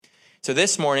So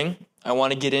this morning, I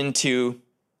want to get into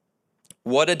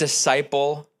what a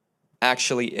disciple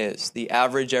actually is, the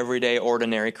average, everyday,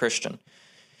 ordinary Christian.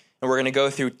 And we're going to go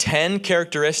through 10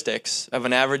 characteristics of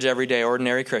an average, everyday,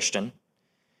 ordinary Christian.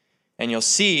 And you'll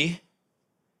see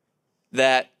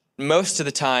that most of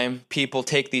the time, people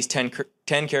take these 10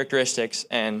 characteristics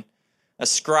and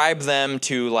ascribe them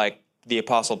to, like, the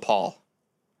Apostle Paul.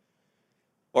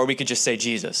 Or we could just say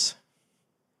Jesus.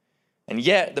 And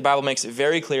yet, the Bible makes it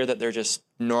very clear that they're just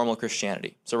normal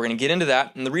Christianity. So we're going to get into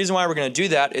that. And the reason why we're going to do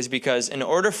that is because in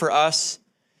order for us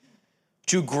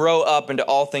to grow up into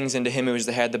all things into him who is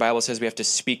the head, the Bible says we have to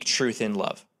speak truth in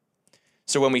love.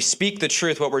 So when we speak the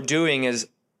truth, what we're doing is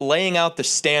laying out the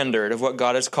standard of what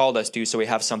God has called us to so we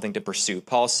have something to pursue.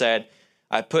 Paul said,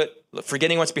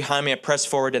 forgetting what's behind me, I press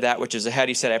forward to that which is ahead.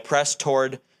 He said, I press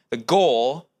toward the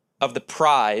goal of the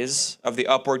prize of the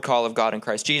upward call of God in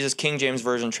Christ Jesus. King James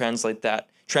Version translates that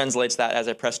as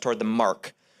I press toward the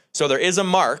mark. So there is a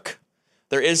mark.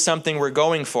 There is something we're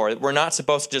going for. We're not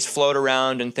supposed to just float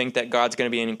around and think that God's going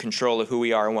to be in control of who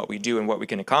we are and what we do and what we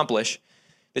can accomplish.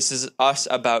 This is us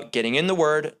about getting in the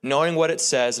Word, knowing what it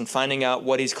says, and finding out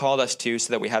what he's called us to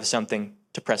so that we have something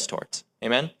to press towards.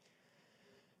 Amen?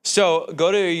 So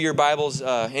go to your Bibles,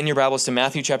 to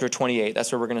Matthew chapter 28.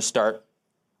 That's where we're going to start.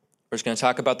 We're just going to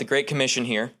talk about the Great Commission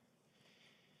here.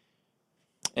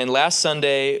 And last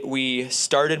Sunday, we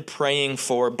started praying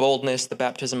for boldness, the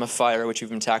baptism of fire, which we've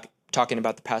been talking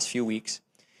about the past few weeks.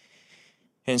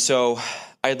 And so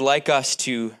I'd like us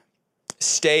to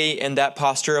stay in that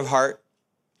posture of heart.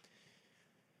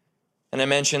 And I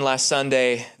mentioned last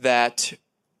Sunday that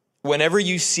whenever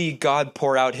you see God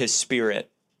pour out his Spirit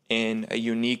in a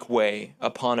unique way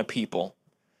upon a people,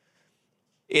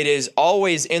 it is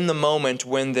always in the moment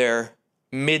when they're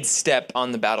mid-step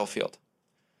on the battlefield.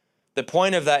 The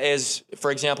point of that is,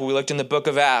 for example, we looked in the book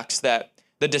of Acts that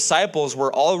the disciples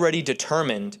were already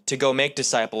determined to go make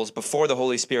disciples before the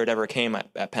Holy Spirit ever came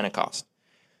at Pentecost.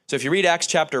 So if you read Acts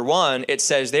chapter 1, it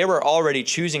says they were already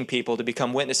choosing people to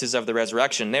become witnesses of the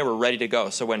resurrection. They were ready to go.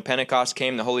 So when Pentecost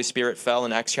came, the Holy Spirit fell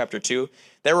in Acts chapter 2,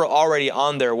 they were already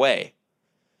on their way.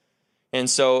 And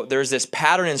so there's this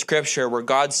pattern in Scripture where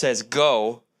God says,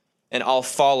 go, and I'll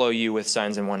follow you with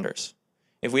signs and wonders.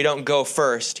 If we don't go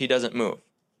first, he doesn't move.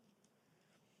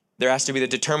 There has to be the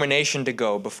determination to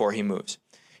go before he moves.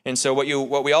 And so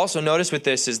what we also notice with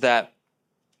this is that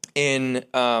in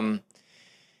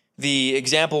the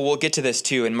example, we'll get to this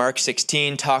too, in Mark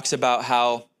 16 talks about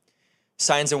how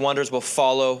signs and wonders will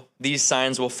follow. These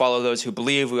signs will follow those who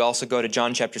believe. We also go to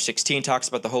John chapter 16, talks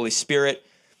about the Holy Spirit.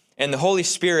 And the Holy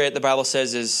Spirit, the Bible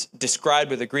says, is described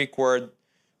with a Greek word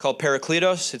called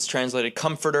parakletos. It's translated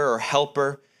comforter or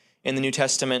helper in the New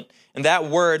Testament. And that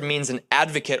word means an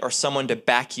advocate or someone to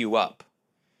back you up.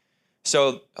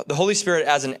 So the Holy Spirit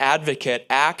as an advocate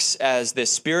acts as the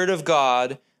Spirit of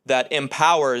God that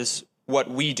empowers what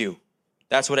we do.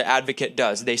 That's what an advocate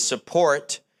does. They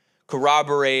support,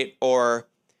 corroborate, or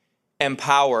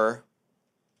empower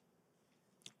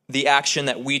the action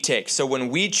that we take. So when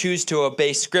we choose to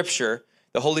obey Scripture,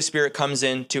 the Holy Spirit comes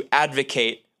in to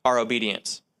advocate our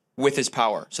obedience with his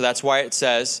power. So that's why it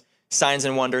says, signs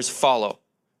and wonders follow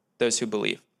those who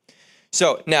believe.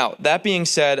 So now, that being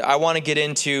said, I want to get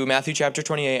into Matthew chapter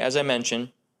 28, as I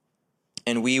mentioned,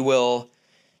 and we will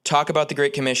talk about the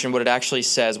Great Commission, what it actually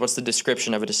says, what's the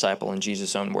description of a disciple in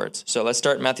Jesus' own words. So let's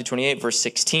start in Matthew 28, verse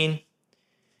 16.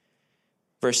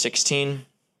 Verse 16.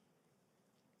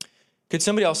 Could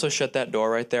somebody also shut that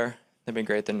door right there? That'd be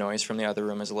great. The noise from the other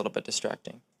room is a little bit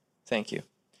distracting. Thank you.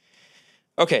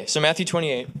 Okay, so Matthew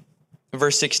 28,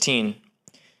 verse 16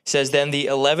 says, Then the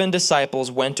 11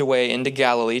 disciples went away into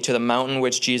Galilee to the mountain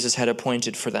which Jesus had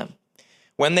appointed for them.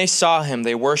 When they saw him,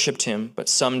 they worshipped him, but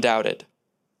some doubted.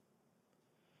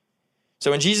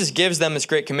 So when Jesus gives them this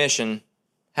Great Commission,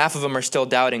 half of them are still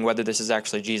doubting whether this is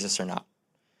actually Jesus or not.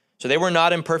 So they were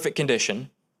not in perfect condition.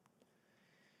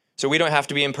 So we don't have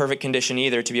to be in perfect condition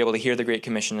either to be able to hear the Great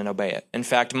Commission and obey it. In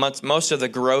fact, most of the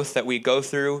growth that we go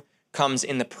through comes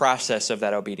in the process of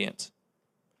that obedience.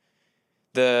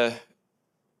 I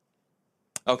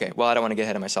don't want to get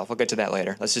ahead of myself. I'll get to that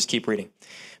later. Let's just keep reading.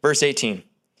 Verse 18.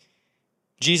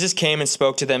 Jesus came and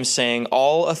spoke to them, saying,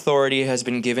 All authority has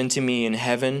been given to me in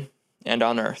heaven and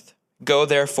on earth. Go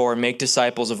therefore and make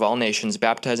disciples of all nations,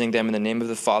 baptizing them in the name of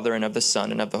the Father and of the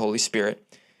Son and of the Holy Spirit,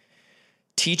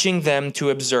 teaching them to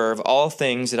observe all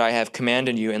things that I have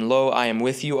commanded you, and lo, I am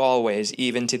with you always,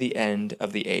 even to the end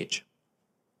of the age.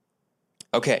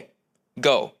 Okay,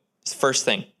 go. It's the first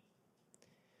thing.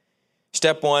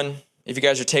 Step one, if you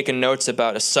guys are taking notes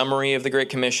about a summary of the Great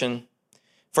Commission,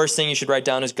 first thing you should write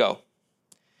down is go.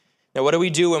 Now, what do we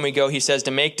do when we go? He says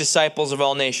to make disciples of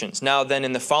all nations. Now, then,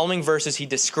 in the following verses, he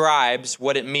describes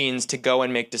what it means to go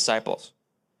and make disciples.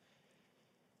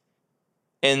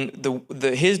 And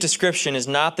his description is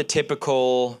not the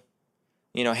typical,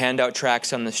 hand out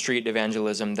tracts on the street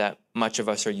evangelism that much of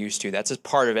us are used to. That's a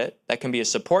part of it. That can be a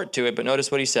support to it. But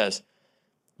notice what he says.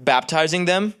 Baptizing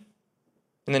them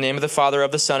in the name of the Father,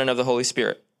 of the Son, and of the Holy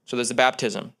Spirit. So there's the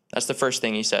baptism. That's the first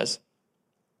thing he says.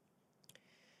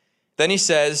 Then he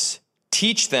says,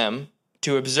 teach them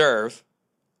to observe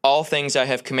all things I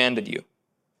have commanded you.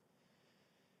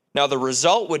 Now the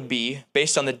result would be,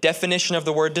 based on the definition of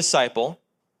the word disciple,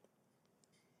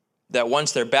 that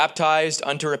once they're baptized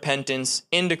unto repentance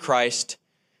into Christ,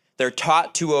 they're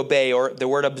taught to obey, or the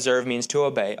word observe means to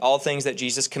obey, all things that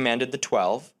Jesus commanded the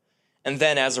 12. And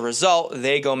then as a result,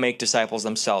 they go make disciples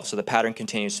themselves. So the pattern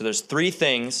continues. So there's three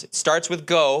things. It starts with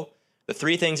go. The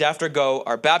three things after go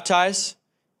are baptize,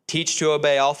 teach to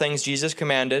obey all things Jesus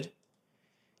commanded,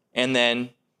 and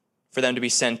then for them to be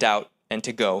sent out and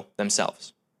to go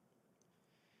themselves.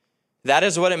 That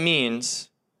is what it means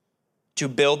to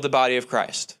build the body of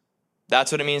Christ.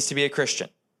 That's what it means to be a Christian.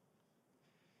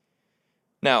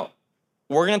 Now,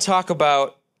 we're going to talk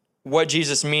about what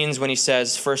Jesus means when he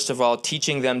says, first of all,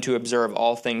 teaching them to observe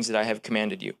all things that I have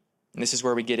commanded you. And this is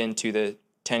where we get into the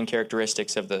 10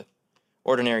 characteristics of the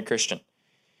ordinary Christian.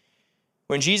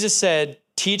 When Jesus said,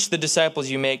 teach the disciples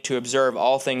you make to observe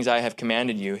all things I have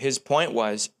commanded you, his point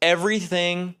was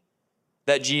everything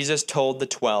that Jesus told the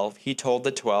 12, he told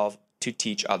the 12 to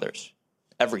teach others.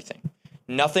 Everything.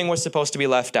 Nothing was supposed to be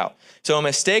left out. So a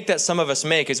mistake that some of us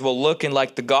make is we'll look in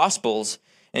like the Gospels,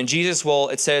 and Jesus will,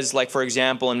 it says, like for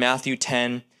example, in Matthew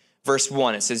 10, verse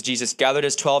 1, it says Jesus gathered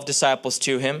his 12 disciples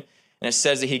to him, and it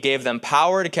says that he gave them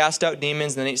power to cast out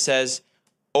demons, and then it says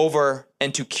over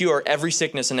and to cure every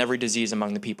sickness and every disease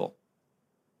among the people.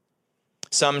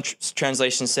 Some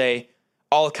translations say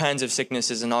all kinds of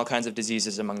sicknesses and all kinds of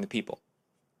diseases among the people.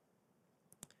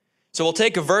 So we'll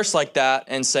take a verse like that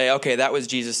and say, okay, that was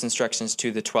Jesus' instructions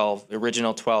to the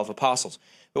original 12 apostles.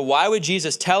 But why would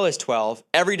Jesus tell his 12,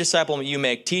 every disciple you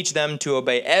make, teach them to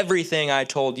obey everything I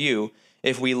told you,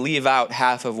 if we leave out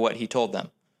half of what he told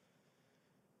them?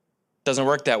 Doesn't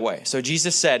work that way. So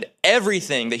Jesus said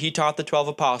everything that he taught the 12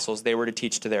 apostles, they were to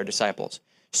teach to their disciples.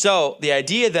 So the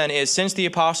idea then is, since the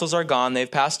apostles are gone, they've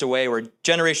passed away, we're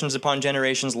generations upon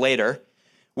generations later,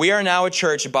 we are now a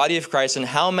church, a body of Christ, and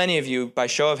how many of you, by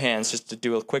show of hands, just to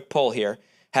do a quick poll here,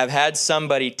 have had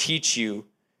somebody teach you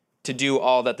to do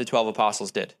all that the 12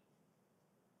 apostles did?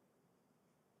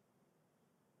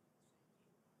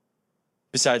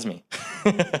 Besides me.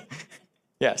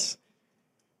 Yes.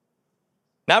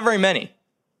 Not very many.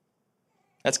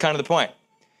 That's kind of the point.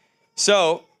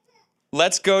 So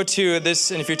let's go to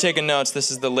this, and if you're taking notes,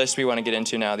 this is the list we want to get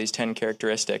into now, these 10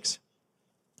 characteristics.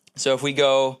 So if we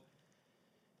go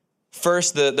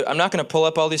first, I'm not going to pull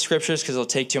up all these scriptures because it'll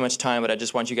take too much time, but I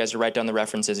just want you guys to write down the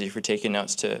references if you're taking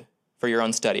notes for your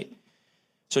own study.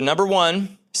 So number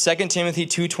 1, 2 Timothy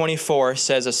 2:24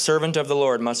 says, a servant of the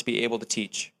Lord must be able to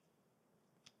teach.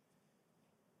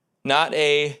 Not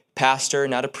a pastor,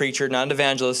 not a preacher, not an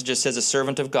evangelist. It just says a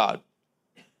servant of God.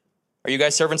 Are you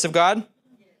guys servants of God?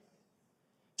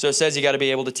 So it says you got to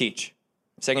be able to teach.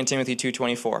 2 Timothy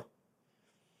 2:24.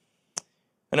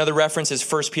 Another reference is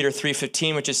 1 Peter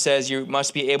 3:15, which says you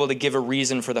must be able to give a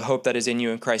reason for the hope that is in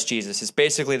you in Christ Jesus. It's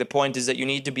basically, the point is that you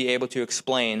need to be able to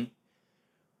explain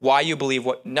why you believe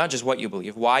not just what you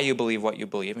believe, why you believe what you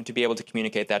believe, and to be able to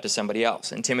communicate that to somebody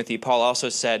else. In Timothy, Paul also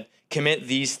said, commit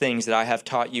these things that I have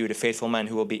taught you to faithful men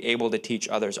who will be able to teach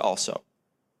others also.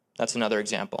 That's another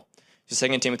example. So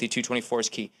 2 Timothy 2:24 is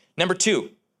key. Number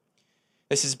 2,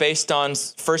 this is based on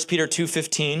 1 Peter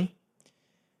 2:15,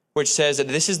 which says that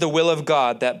this is the will of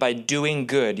God, that by doing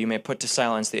good you may put to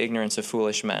silence the ignorance of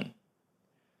foolish men.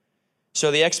 So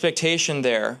the expectation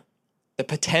there, the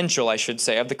potential, I should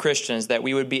say, of the Christians, that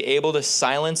we would be able to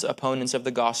silence opponents of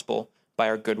the gospel by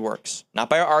our good works. Not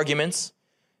by our arguments,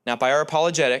 not by our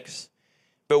apologetics,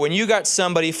 but when you got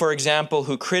somebody, for example,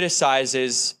 who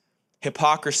criticizes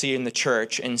hypocrisy in the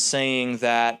church and saying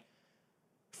that,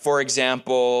 for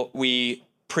example, we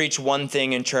preach one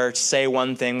thing in church, say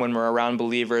one thing when we're around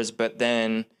believers, but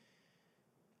then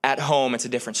at home it's a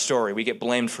different story. We get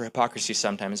blamed for hypocrisy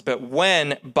sometimes. But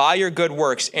when, by your good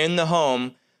works in the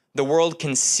home, the world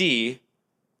can see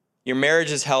your marriage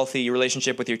is healthy, your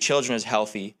relationship with your children is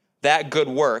healthy, that good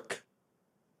work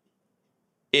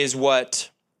is what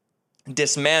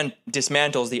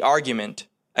dismantles the argument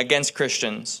against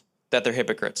Christians that they're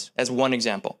hypocrites, as one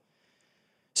example.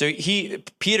 So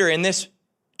Peter, in this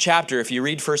chapter, if you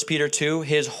read 1 Peter 2,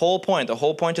 his whole point, the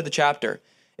whole point of the chapter,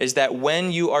 is that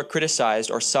when you are criticized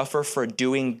or suffer for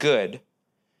doing good,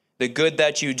 the good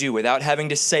that you do without having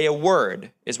to say a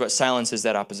word is what silences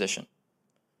that opposition.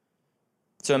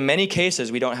 So in many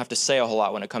cases, we don't have to say a whole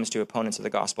lot when it comes to opponents of the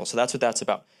gospel. So that's what that's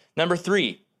about. Number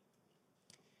 3,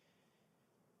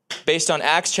 based on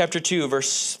Acts chapter 2,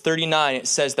 verse 39, it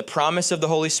says, the promise of the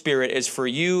Holy Spirit is for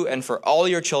you and for all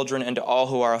your children and to all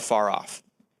who are afar off.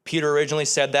 Peter originally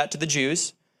said that to the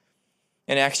Jews.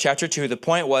 In Acts chapter 2, the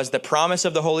point was the promise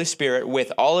of the Holy Spirit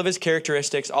with all of his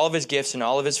characteristics, all of his gifts, and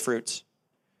all of his fruits.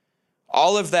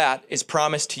 All of that is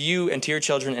promised to you and to your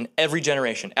children in every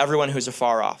generation, everyone who's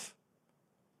afar off.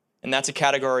 And that's a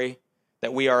category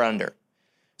that we are under.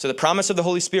 So the promise of the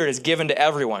Holy Spirit is given to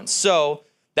everyone. So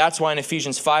that's why in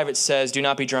Ephesians 5 it says, do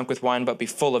not be drunk with wine, but be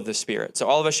full of the Spirit. So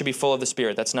all of us should be full of the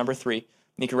Spirit. That's number 3.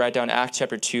 You can write down Acts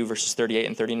chapter 2, verses 38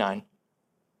 and 39.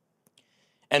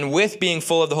 And with being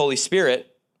full of the Holy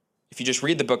Spirit, if you just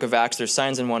read the book of Acts, there's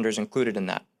signs and wonders included in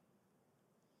that.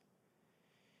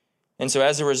 And so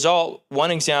as a result,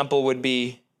 one example would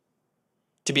be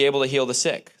to be able to heal the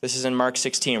sick. This is in Mark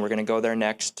 16. We're going to go there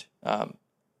next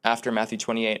after Matthew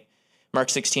 28. Mark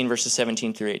 16, verses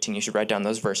 17 through 18. You should write down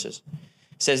those verses.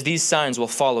 It says, these signs will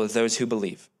follow those who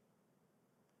believe.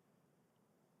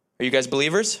 Are you guys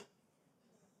believers?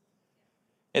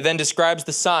 It then describes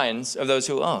the signs of those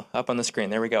who, up on the screen.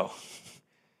 There we go.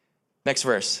 Next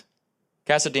verse.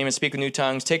 Cast out demons, speak with new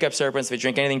tongues, take up serpents. If they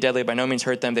drink anything deadly, by no means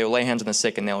hurt them. They will lay hands on the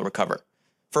sick and they'll recover.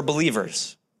 For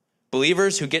believers.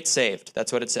 Believers who get saved.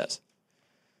 That's what it says.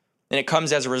 And it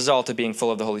comes as a result of being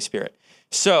full of the Holy Spirit.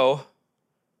 So,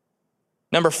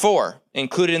 number 4,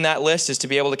 included in that list is to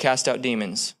be able to cast out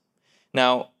demons.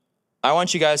 Now, I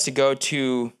want you guys to go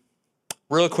to,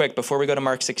 real quick, before we go to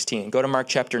Mark 16, go to Mark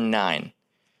chapter 9.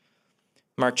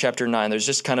 Mark chapter 9. There's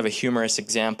just kind of a humorous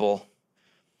example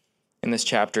in this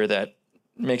chapter that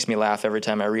makes me laugh every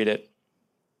time I read it.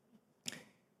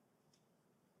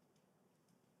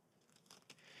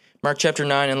 Mark chapter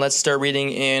 9, and let's start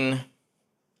reading in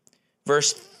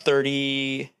verse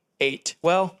 38.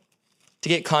 Well, to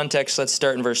get context, let's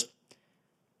start in verse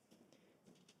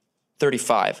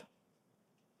 35.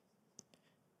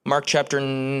 Mark chapter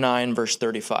 9, verse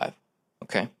 35.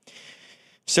 Okay.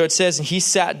 So it says, he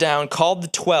sat down, called the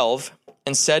 12,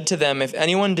 and said to them, if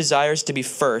anyone desires to be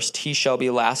first, he shall be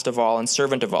last of all and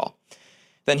servant of all.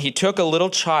 Then he took a little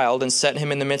child and set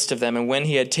him in the midst of them, and when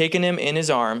he had taken him in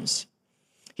his arms,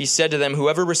 he said to them,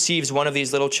 whoever receives one of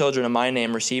these little children in my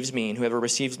name receives me, and whoever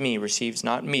receives me receives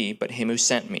not me, but him who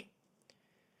sent me.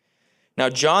 Now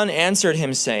John answered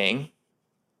him, saying,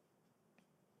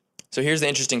 so here's the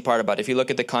interesting part about it. If you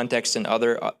look at the context in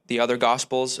the other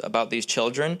Gospels about these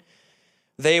children,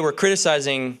 they were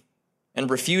criticizing and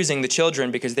refusing the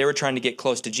children because they were trying to get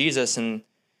close to Jesus, and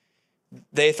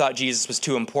they thought Jesus was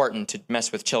too important to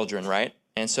mess with children, right?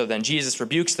 And so then Jesus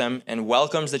rebukes them and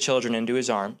welcomes the children into his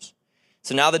arms.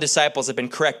 So now the disciples have been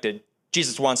corrected.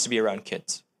 Jesus wants to be around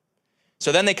kids.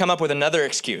 So then they come up with another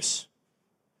excuse.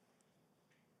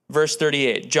 Verse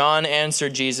 38, John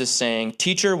answered Jesus, saying,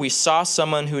 teacher, we saw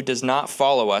someone who does not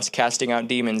follow us casting out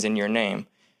demons in your name,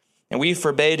 and we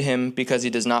forbade him because he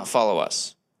does not follow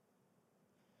us.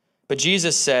 But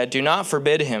Jesus said, do not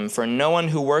forbid him, for no one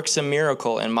who works a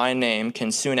miracle in my name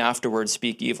can soon afterwards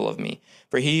speak evil of me.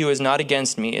 For he who is not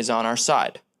against me is on our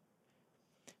side.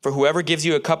 For whoever gives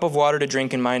you a cup of water to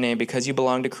drink in my name because you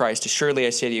belong to Christ, assuredly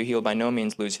I say to you, he will by no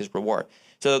means lose his reward.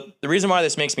 So the reason why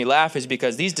this makes me laugh is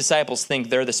because these disciples think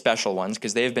they're the special ones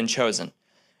because they've been chosen.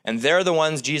 And they're the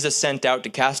ones Jesus sent out to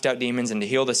cast out demons and to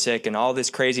heal the sick and all this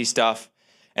crazy stuff.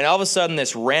 And all of a sudden,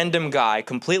 this random guy,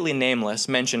 completely nameless,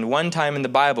 mentioned one time in the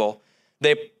Bible,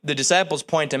 the disciples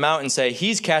point him out and say,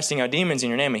 he's casting out demons in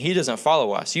your name, and he doesn't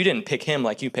follow us. You didn't pick him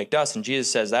like you picked us. And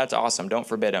Jesus says, that's awesome. Don't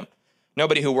forbid him.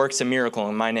 Nobody who works a miracle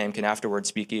in my name can afterwards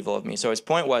speak evil of me. So his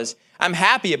point was, I'm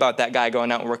happy about that guy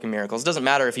going out and working miracles. It doesn't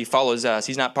matter if he follows us.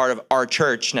 He's not part of our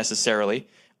church necessarily,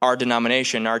 our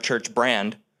denomination, our church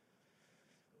brand.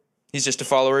 He's just a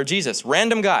follower of Jesus.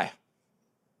 Random guy.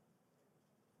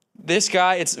 This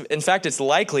guy, it's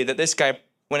likely that this guy,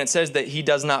 when it says that he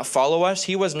does not follow us,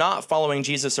 he was not following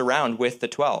Jesus around with the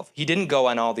 12. He didn't go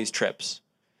on all these trips.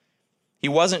 He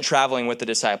wasn't traveling with the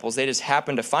disciples. They just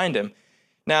happened to find him.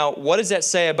 Now, what does that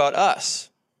say about us?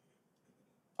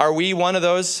 Are we one of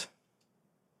those,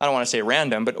 I don't want to say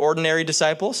random, but ordinary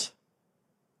disciples?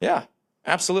 Yeah,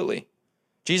 absolutely.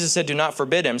 Jesus said, do not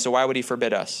forbid him, so why would he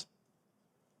forbid us?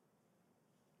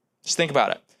 Just think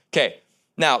about it. Okay.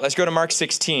 Now, let's go to Mark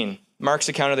 16, Mark's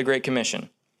account of the Great Commission.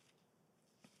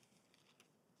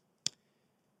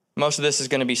 Most of this is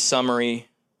going to be summary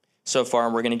so far,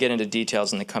 and we're going to get into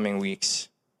details in the coming weeks.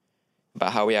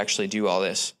 about how we actually do all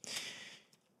this.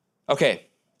 Okay,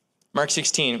 Mark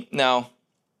 16. Now,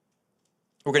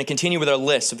 we're going to continue with our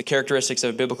list of the characteristics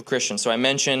of a biblical Christian. So I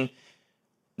mentioned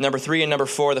number 3 and number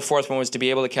 4. The fourth one was to be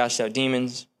able to cast out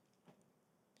demons.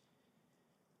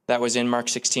 That was in Mark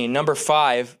 16. Number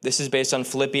 5, this is based on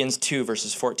Philippians 2,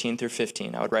 verses 14 through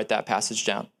 15. I would write that passage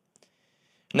down.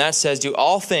 And that says, do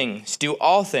all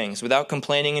things without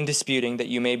complaining and disputing, that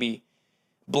you may be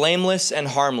blameless and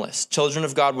harmless, children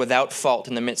of God without fault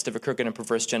in the midst of a crooked and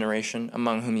perverse generation,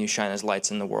 among whom you shine as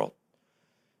lights in the world.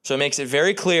 So it makes it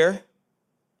very clear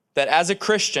that as a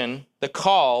Christian, the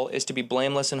call is to be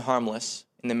blameless and harmless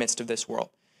in the midst of this world.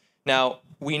 Now,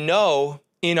 we know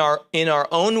in our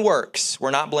own works,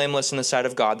 we're not blameless in the sight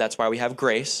of God. That's why we have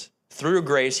grace. Through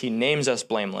grace, he names us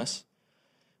blameless.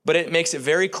 But it makes it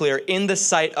very clear, in the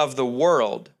sight of the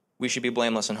world, we should be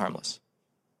blameless and harmless.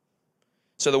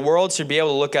 So the world should be able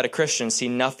to look at a Christian and see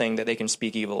nothing that they can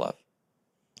speak evil of.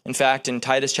 In fact, in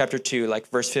Titus chapter 2, like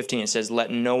verse 15, it says,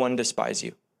 let no one despise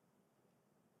you.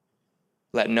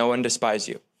 Let no one despise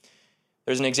you.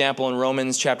 There's an example in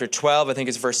Romans chapter 12, I think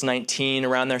it's verse 19,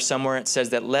 around there somewhere. It says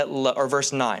that or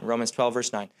verse 9, Romans 12,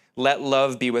 verse 9. Let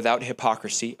love be without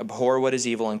hypocrisy, abhor what is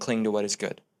evil, and cling to what is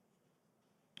good.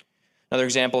 Another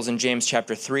example is in James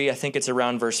chapter 3, I think it's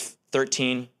around verse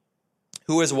 13.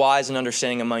 Who is wise and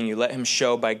understanding among you? Let him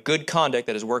show by good conduct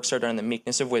that his works are done in the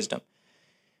meekness of wisdom.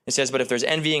 It says, but if there's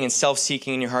envying and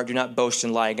self-seeking in your heart, do not boast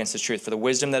and lie against the truth. For the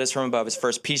wisdom that is from above is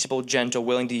first peaceable, gentle,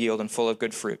 willing to yield, and full of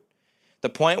good fruit. The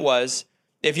point was,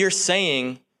 if you're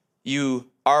saying you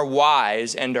are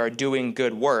wise and are doing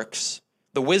good works,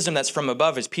 the wisdom that's from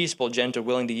above is peaceable, gentle,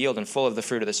 willing to yield, and full of the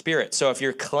fruit of the Spirit. So if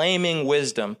you're claiming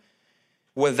wisdom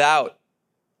without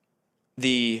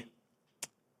the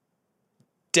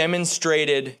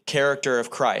demonstrated character of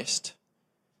Christ,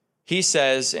 he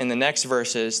says in the next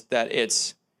verses that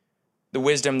it's the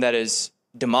wisdom that is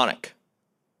demonic.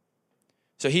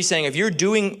 So he's saying if you're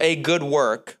doing a good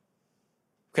work,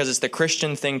 because it's the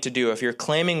Christian thing to do, if you're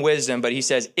claiming wisdom, but he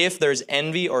says if there's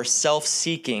envy or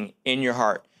self-seeking in your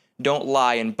heart, don't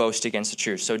lie and boast against the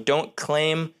truth. So don't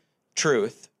claim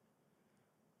truth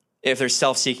if there's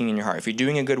self-seeking in your heart. If you're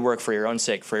doing a good work for your own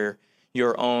sake, for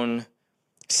your own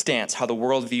stance, how the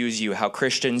world views you, how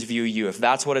Christians view you, if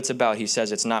that's what it's about, he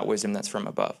says it's not wisdom that's from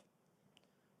above.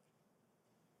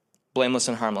 Blameless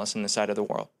and harmless in the sight of the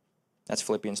world. That's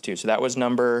Philippians 2. So that was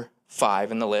number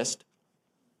 5 in the list.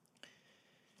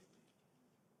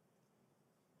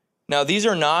 Now, these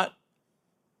are not,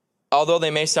 although they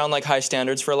may sound like high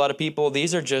standards for a lot of people,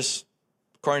 these are just,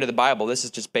 according to the Bible, this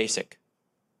is just basic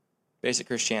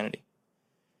Christianity.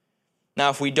 Now,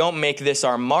 if we don't make this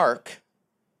our mark,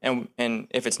 and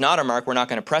if it's not our mark, we're not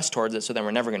going to press towards it, so then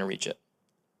we're never going to reach it.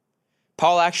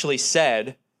 Paul actually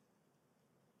said,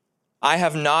 I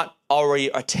have not already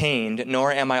attained,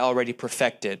 nor am I already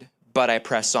perfected, but I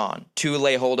press on to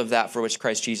lay hold of that for which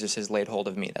Christ Jesus has laid hold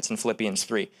of me. That's in Philippians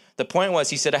 3. The point was,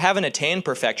 he said, I haven't attained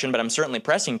perfection, but I'm certainly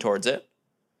pressing towards it.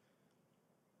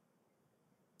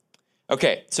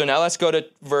 Okay, so now let's go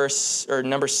to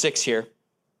number 6 here.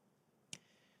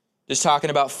 Just talking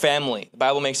about family. The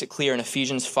Bible makes it clear in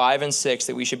Ephesians 5 and 6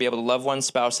 that we should be able to love one's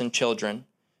spouse and children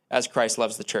as Christ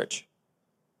loves the church.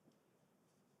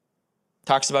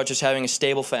 Talks about just having a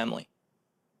stable family.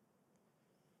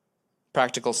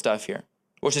 Practical stuff here,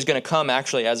 which is going to come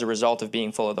actually as a result of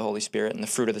being full of the Holy Spirit and the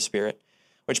fruit of the Spirit,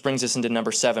 which brings us into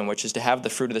number 7, which is to have the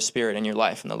fruit of the Spirit in your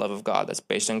life and the love of God. That's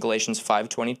based on Galatians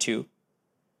 5:22,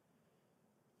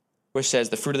 which says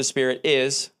the fruit of the Spirit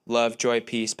is love, joy,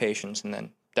 peace, patience, and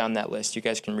then down that list. You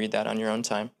guys can read that on your own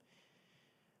time.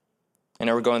 I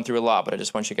know we're going through a lot, but I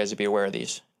just want you guys to be aware of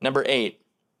these. Number 8.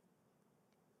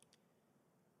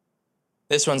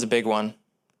 This one's a big one.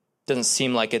 Doesn't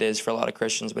seem like it is for a lot of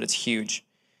Christians, but it's huge.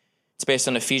 It's based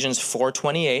on Ephesians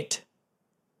 4:28,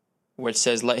 which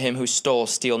says, let him who stole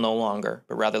steal no longer,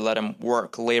 but rather let him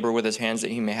work, labor with his hands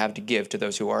that he may have to give to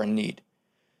those who are in need.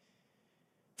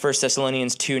 1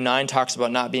 Thessalonians 2:9 talks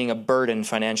about not being a burden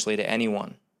financially to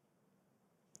anyone.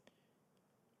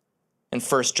 And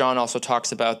 1 John also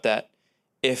talks about that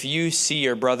if you see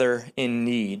your brother in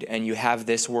need and you have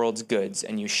this world's goods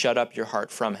and you shut up your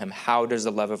heart from him, how does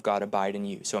the love of God abide in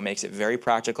you? So it makes it very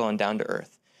practical and down to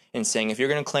earth in saying if you're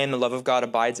going to claim the love of God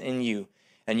abides in you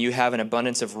and you have an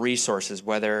abundance of resources,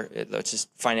 whether it's just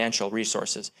financial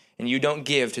resources, and you don't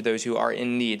give to those who are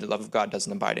in need, the love of God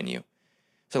doesn't abide in you.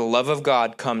 So the love of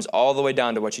God comes all the way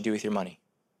down to what you do with your money.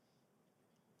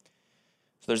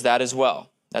 So there's that as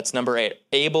well. That's number 8,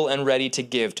 able and ready to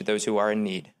give to those who are in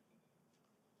need.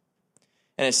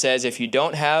 And it says if you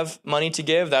don't have money to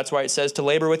give, that's why it says to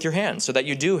labor with your hands, so that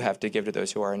you do have to give to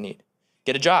those who are in need.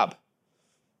 Get a job.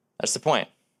 That's the point.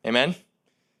 Amen?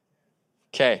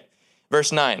 Okay. Number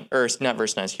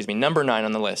 9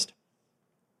 on the list.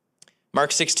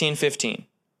 Mark 16:15.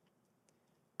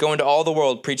 Go into all the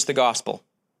world, preach the gospel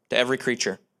to every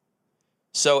creature.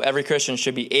 So every Christian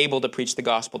should be able to preach the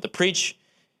gospel. To preach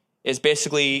is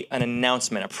basically an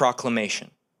announcement, a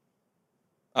proclamation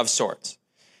of sorts.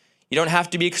 You don't have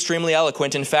to be extremely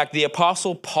eloquent. In fact, the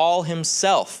Apostle Paul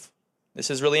himself, this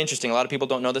is really interesting. A lot of people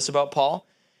don't know this about Paul.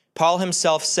 Paul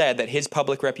himself said that his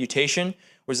public reputation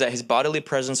was that his bodily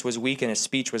presence was weak and his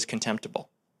speech was contemptible.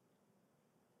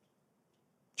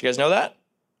 Did you guys know that?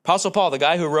 Apostle Paul, the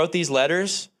guy who wrote these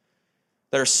letters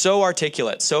that are so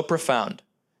articulate, so profound,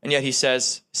 and yet he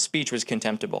says speech was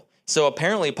contemptible. So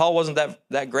apparently Paul wasn't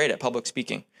that great at public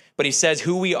speaking. But he says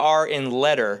who we are in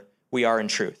letter, we are in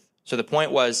truth. So the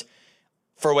point was,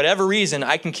 for whatever reason,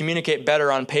 I can communicate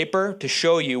better on paper to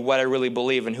show you what I really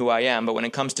believe and who I am. But when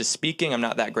it comes to speaking, I'm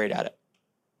not that great at it.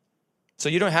 So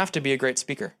you don't have to be a great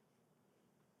speaker.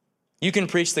 You can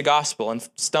preach the gospel and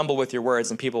stumble with your words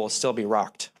and people will still be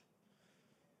rocked.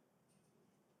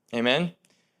 Amen?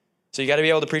 So you got to be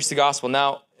able to preach the gospel.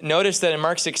 Now, notice that in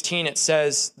Mark 16, it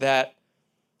says that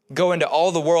go into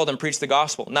all the world and preach the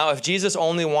gospel. Now, if Jesus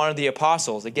only wanted the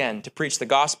apostles, again, to preach the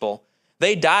gospel,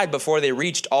 they died before they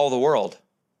reached all the world.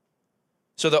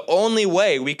 So the only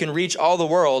way we can reach all the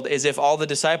world is if all the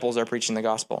disciples are preaching the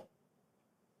gospel.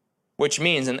 Which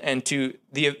means, and to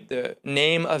the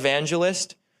name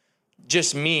evangelist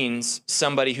just means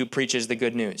somebody who preaches the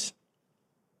good news.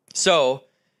 So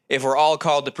if we're all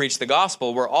called to preach the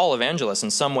gospel, we're all evangelists in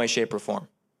some way, shape, or form.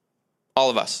 All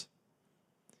of us.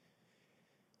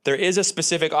 There is a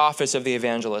specific office of the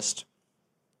evangelist,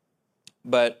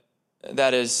 but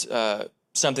that is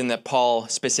something that Paul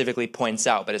specifically points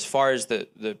out. But as far as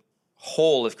the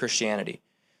whole of Christianity,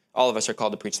 all of us are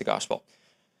called to preach the gospel.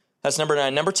 That's number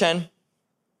 9. Number 10,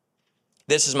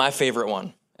 this is my favorite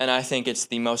one, and I think it's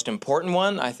the most important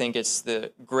one. I think it's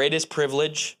the greatest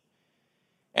privilege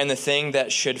and the thing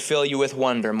that should fill you with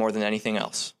wonder more than anything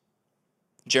else.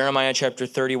 Jeremiah chapter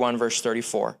 31, verse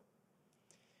 34,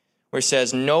 where it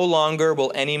says, "No longer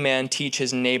will any man teach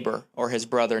his neighbor or his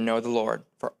brother know the Lord,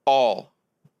 for all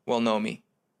will know me,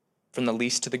 from the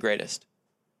least to the greatest."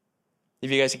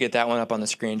 If you guys could get that one up on the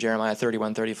screen, Jeremiah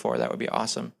 31, 34, that would be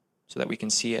awesome, so that we can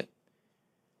see it.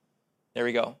 There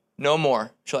we go. "No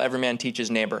more shall every man teach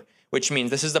his neighbor," which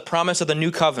means this is the promise of the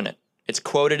new covenant. It's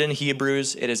quoted in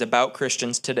Hebrews. It is about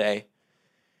Christians today.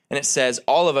 And it says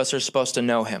all of us are supposed to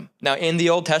know him. Now, in the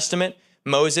Old Testament,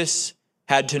 Moses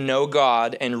had to know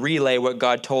God and relay what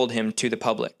God told him to the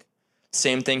public.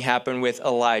 Same thing happened with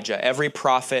Elijah. Every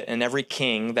prophet and every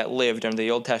king that lived under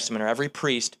the Old Testament, or every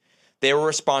priest, they were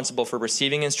responsible for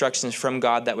receiving instructions from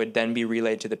God that would then be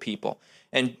relayed to the people.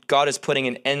 And God is putting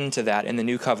an end to that in the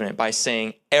new covenant by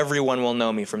saying, everyone will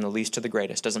know me from the least to the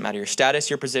greatest. Doesn't matter your status,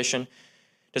 your position,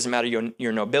 doesn't matter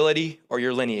your nobility or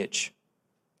your lineage.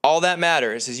 All that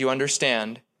matters is you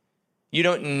understand you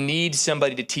don't need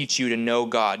somebody to teach you to know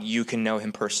God. You can know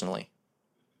him personally.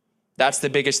 That's the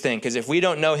biggest thing, because if we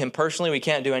don't know him personally, we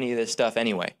can't do any of this stuff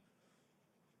anyway.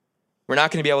 We're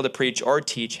not going to be able to preach or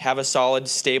teach, have a solid,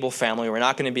 stable family. We're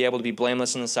not going to be able to be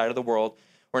blameless in the sight of the world.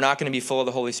 We're not going to be full of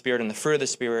the Holy Spirit and the fruit of the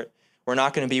Spirit. We're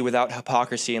not going to be without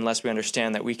hypocrisy unless we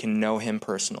understand that we can know him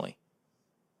personally.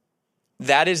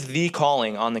 That is the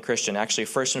calling on the Christian, actually,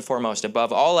 first and foremost,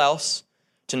 above all else,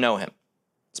 to know him.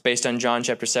 It's based on John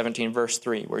chapter 17, verse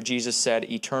 3, where Jesus said,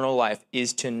 eternal life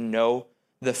is to know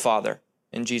the Father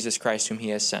and Jesus Christ whom he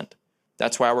has sent.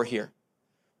 That's why we're here.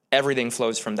 Everything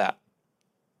flows from that.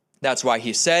 That's why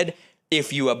he said,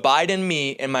 if you abide in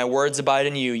me and my words abide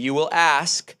in you, you will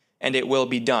ask and it will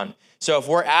be done. So if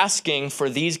we're asking for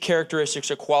these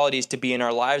characteristics or qualities to be in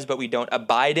our lives, but we don't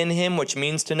abide in him, which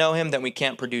means to know him, then we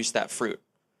can't produce that fruit.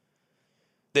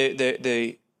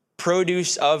 The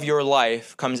produce of your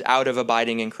life comes out of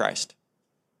abiding in Christ.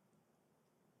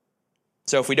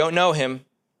 So if we don't know him,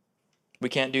 we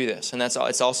can't do this. And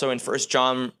it's also in 1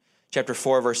 John chapter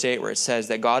 4, verse 8, where it says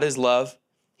that God is love.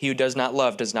 He who does not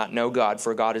love does not know God,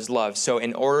 for God is love. So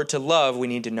in order to love, we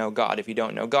need to know God. If you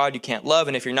don't know God, you can't love.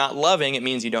 And if you're not loving, it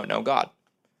means you don't know God.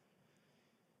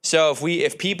 So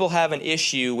if people have an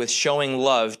issue with showing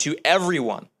love to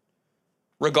everyone,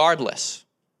 regardless,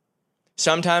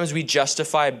 sometimes we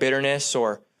justify bitterness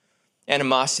or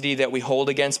animosity that we hold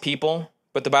against people,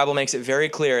 but the Bible makes it very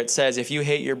clear. It says, if you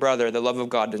hate your brother, the love of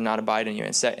God does not abide in you.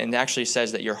 And it actually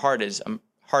says that your heart is a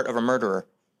heart of a murderer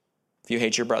if you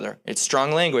hate your brother. It's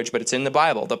strong language, but it's in the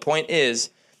Bible. The point is,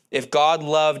 if God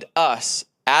loved us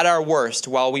at our worst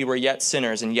while we were yet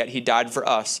sinners, and yet he died for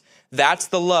us, that's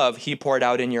the love he poured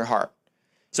out in your heart.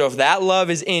 So if that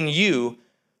love is in you,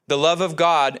 The love of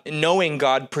God, knowing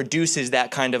God, produces that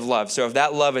kind of love. So if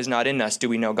that love is not in us, do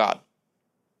we know God?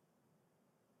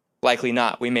 Likely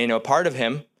not. We may know part of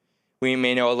him. We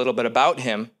may know a little bit about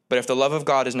him. But if the love of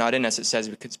God is not in us, it says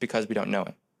it's because we don't know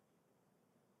him.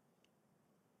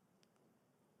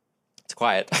 It's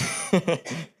quiet. It's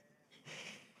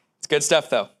good stuff,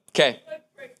 though. Okay.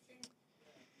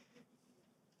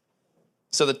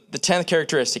 So the 10th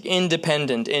characteristic,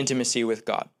 independent intimacy with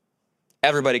God.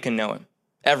 Everybody can know him.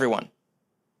 Everyone.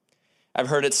 I've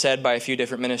heard it said by a few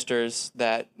different ministers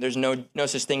that there's no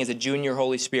such thing as a junior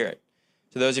Holy Spirit.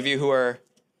 So those of you who are,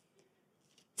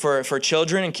 for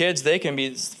children and kids, they can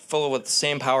be full with the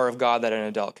same power of God that an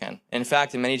adult can. In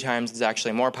fact, many times it's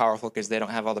actually more powerful because they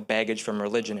don't have all the baggage from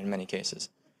religion in many cases.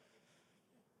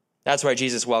 That's why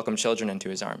Jesus welcomed children into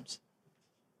his arms,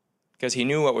 because he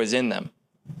knew what was in them.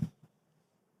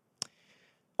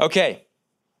 Okay.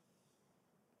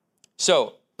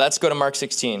 So let's go to Mark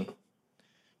 16.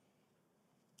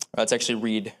 Let's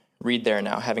actually read there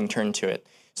now, having turned to it.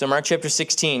 So Mark chapter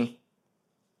 16,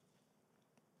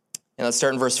 and let's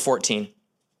start in verse 14.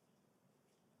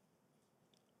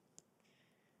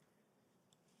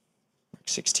 Mark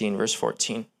 16, verse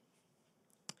 14.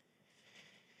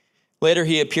 Later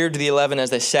he appeared to the 11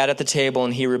 as they sat at the table,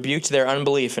 and he rebuked their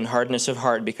unbelief and hardness of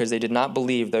heart because they did not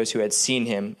believe those who had seen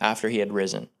him after he had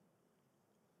risen.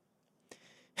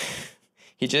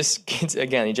 He just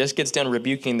gets done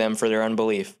rebuking them for their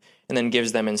unbelief and then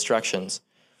gives them instructions.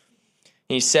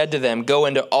 He said to them, "Go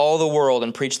into all the world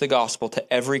and preach the gospel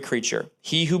to every creature.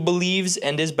 He who believes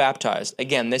and is baptized."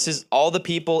 Again, this is all the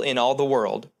people in all the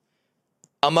world.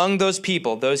 Among those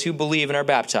people, those who believe and are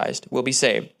baptized will be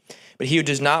saved. But he who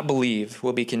does not believe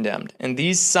will be condemned. And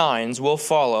these signs will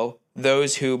follow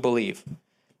those who believe.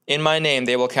 In my name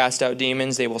they will cast out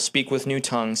demons, they will speak with new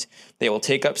tongues, they will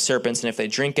take up serpents, and if they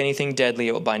drink anything deadly,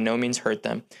 it will by no means hurt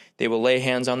them. They will lay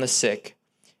hands on the sick,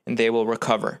 and they will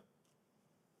recover.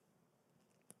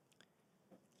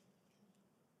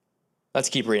 Let's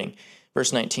keep reading.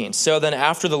 Verse 19. So then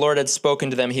after the Lord had spoken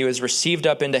to them, he was received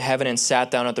up into heaven and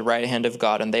sat down at the right hand of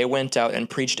God. And they went out and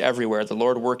preached everywhere, the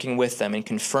Lord working with them and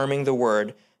confirming the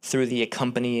word through the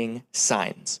accompanying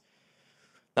signs.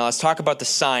 Now let's talk about the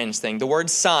signs thing. The word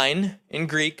sign in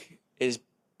Greek is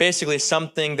basically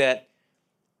something that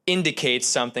indicates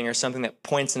something or something that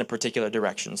points in a particular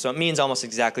direction. So it means almost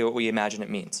exactly what we imagine it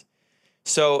means.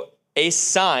 So a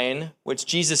sign, which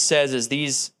Jesus says is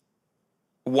these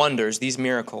wonders, these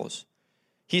miracles,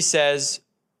 he says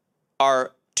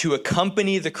are to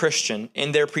accompany the Christian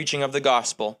in their preaching of the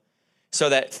gospel so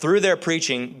that through their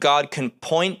preaching, God can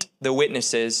point the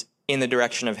witnesses in the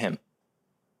direction of him.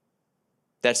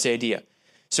 That's the idea.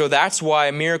 So that's why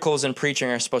miracles and preaching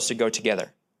are supposed to go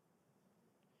together.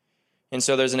 And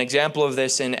so there's an example of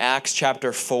this in Acts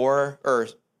chapter 14.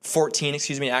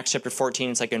 Acts chapter 14,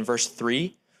 it's like in verse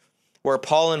 3, where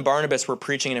Paul and Barnabas were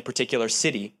preaching in a particular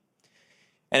city.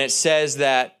 And it says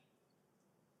that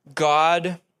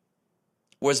God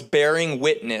was bearing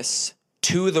witness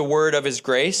to the word of his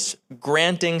grace,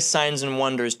 granting signs and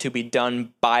wonders to be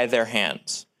done by their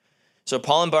hands. So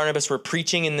Paul and Barnabas were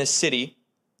preaching in this city.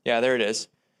 Yeah, there it is.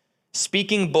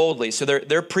 Speaking boldly. So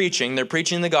they're preaching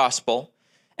the gospel.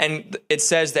 And it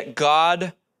says that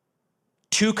God,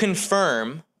 to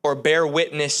confirm or bear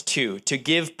witness to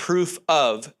give proof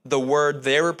of the word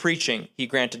they were preaching, he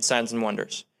granted signs and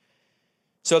wonders.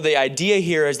 So the idea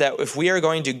here is that if we are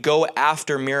going to go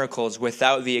after miracles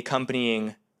without the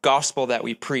accompanying gospel that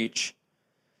we preach,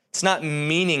 it's not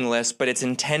meaningless, but it's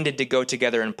intended to go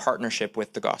together in partnership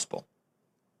with the gospel.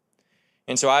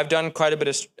 And so I've done quite a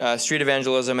bit of street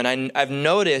evangelism, and I've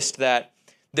noticed that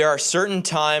there are certain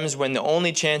times when the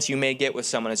only chance you may get with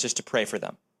someone is just to pray for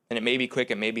them. And it may be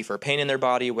quick, it may be for pain in their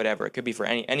body, whatever. It could be for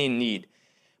any need.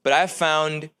 But I've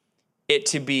found it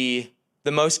to be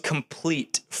the most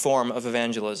complete form of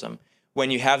evangelism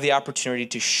when you have the opportunity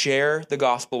to share the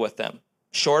gospel with them,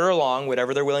 short or long,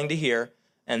 whatever they're willing to hear,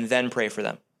 and then pray for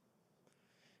them.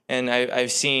 And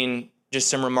I've seen just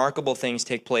some remarkable things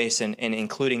take place in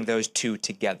including those two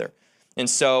together. And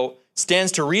so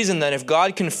stands to reason that if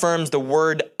God confirms the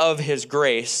word of his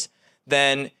grace,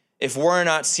 then if we're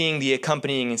not seeing the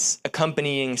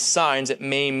accompanying signs, it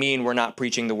may mean we're not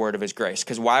preaching the word of his grace.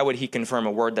 Because why would he confirm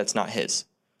a word that's not his?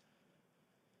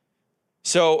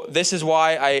 So this is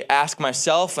why I ask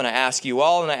myself, and I ask you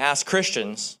all, and I ask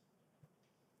Christians,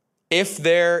 if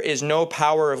there is no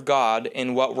power of God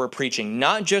in what we're preaching,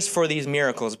 not just for these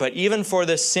miracles, but even for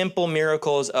the simple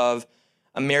miracles of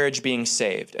a marriage being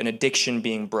saved, an addiction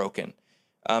being broken,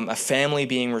 a family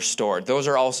being restored, those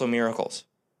are also miracles.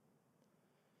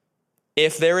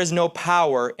 If there is no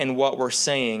power in what we're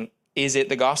saying, is it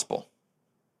the gospel?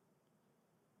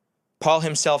 Paul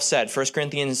himself said, 1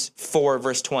 Corinthians 4,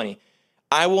 verse 20,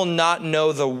 I will not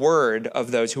know the word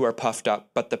of those who are puffed up,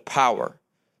 but the power,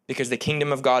 because the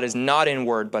kingdom of God is not in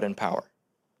word, but in power.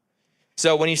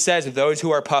 So when he says those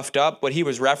who are puffed up, what he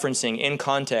was referencing in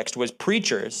context was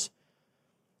preachers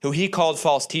who he called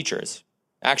false teachers,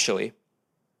 actually.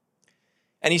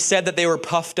 And he said that they were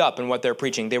puffed up in what they're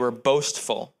preaching. They were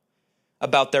boastful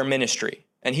about their ministry.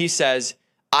 And he says,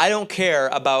 I don't care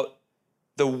about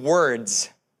the words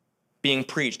being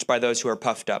preached by those who are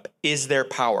puffed up. Is there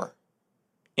power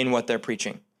in what they're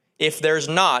preaching? If there's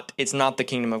not, it's not the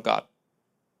kingdom of God.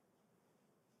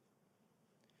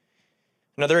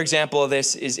 Another example of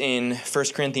this is in 1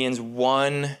 Corinthians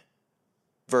 1,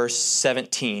 verse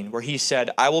 17, where he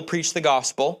said, I will preach the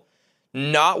gospel,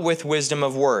 not with wisdom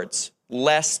of words,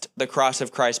 lest the cross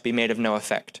of Christ be made of no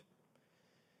effect.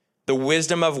 The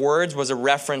wisdom of words was a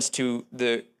reference to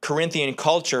the Corinthian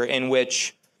culture in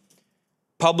which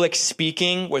public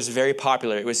speaking was very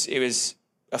popular. It was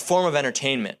a form of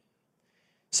entertainment.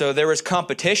 So there was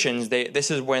competitions. This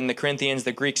is when the Corinthians,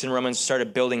 the Greeks and Romans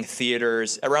started building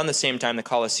theaters around the same time, the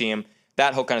Colosseum,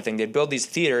 that whole kind of thing. They'd build these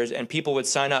theaters and people would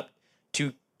sign up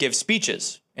to give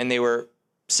speeches, and they were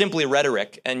simply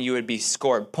rhetoric, and you would be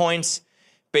scored points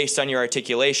based on your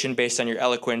articulation, based on your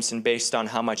eloquence, and based on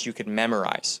how much you could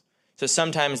memorize. So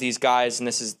sometimes these guys, and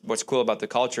this is what's cool about the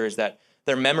culture, is that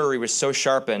their memory was so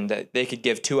sharpened that they could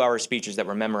give 2-hour speeches that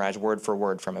were memorized word for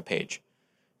word from a page.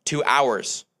 2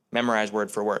 hours memorized word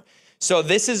for word. So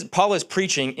Paul is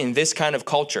preaching in this kind of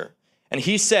culture. And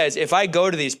he says, if I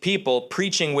go to these people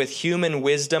preaching with human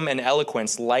wisdom and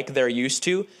eloquence like they're used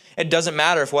to, it doesn't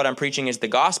matter if what I'm preaching is the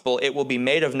gospel, it will be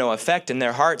made of no effect in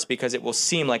their hearts because it will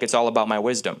seem like it's all about my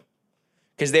wisdom.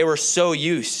 Because they were so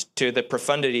used to the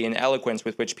profundity and eloquence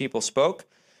with which people spoke.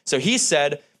 So he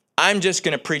said, I'm just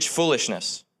going to preach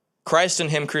foolishness. Christ and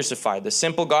him crucified, the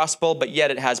simple gospel, but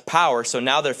yet it has power. So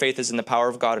now their faith is in the power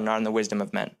of God and not in the wisdom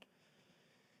of men.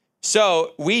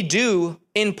 So we do,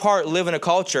 in part, live in a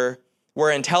culture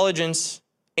where intelligence,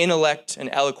 intellect, and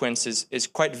eloquence is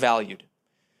quite valued.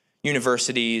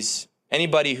 Universities,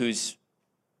 anybody who's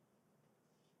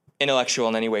intellectual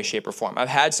in any way, shape, or form. I've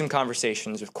had some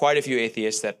conversations with quite a few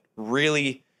atheists that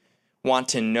really want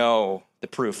to know the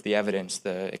proof, the evidence,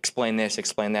 the explain this,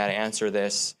 explain that, answer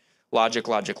this,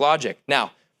 logic.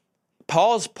 Now,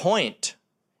 Paul's point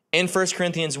in 1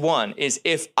 Corinthians 1 is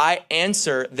if I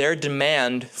answer their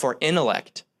demand for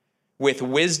intellect with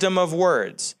wisdom of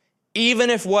words, even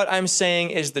if what I'm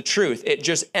saying is the truth, it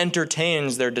just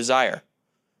entertains their desire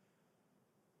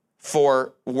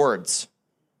for words.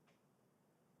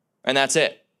 And that's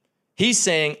it. He's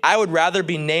saying, I would rather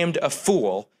be named a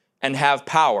fool and have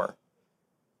power,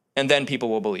 and then people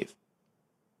will believe.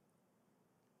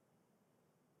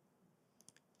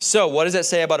 So what does that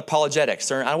say about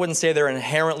apologetics? I wouldn't say they're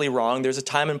inherently wrong. There's a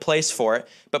time and place for it.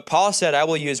 But Paul said, I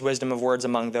will use wisdom of words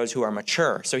among those who are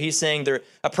mature. So he's saying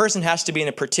a person has to be in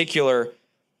a particular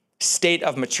state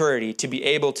of maturity to be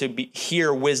able to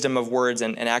hear wisdom of words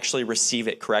and actually receive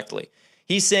it correctly.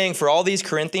 He's saying for all these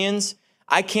Corinthians,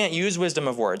 I can't use wisdom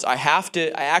of words. I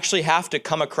actually have to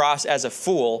come across as a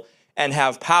fool and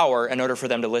have power in order for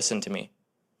them to listen to me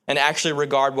and actually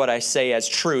regard what I say as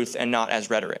truth and not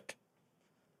as rhetoric.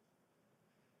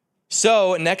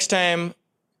 So next time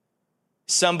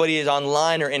somebody is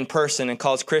online or in person and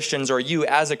calls Christians or you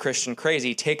as a Christian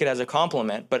crazy, take it as a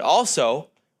compliment. But also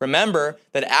remember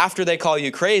that after they call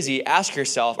you crazy, ask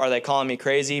yourself, are they calling me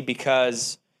crazy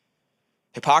because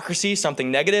hypocrisy, something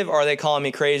negative, or are they calling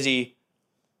me crazy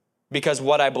because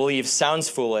what I believe sounds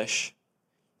foolish?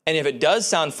 And if it does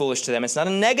sound foolish to them, it's not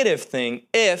a negative thing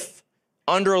if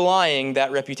underlying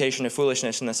that reputation of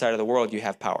foolishness in the sight of the world, you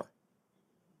have power.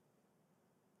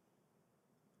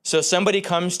 So somebody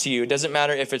comes to you, it doesn't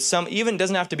matter if it's even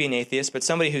doesn't have to be an atheist, but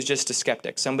somebody who's just a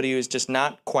skeptic, somebody who's just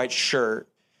not quite sure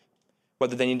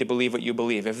whether they need to believe what you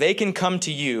believe. If they can come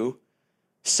to you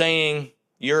saying,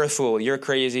 you're a fool, you're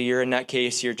crazy, you're a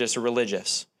nutcase, you're just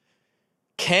religious,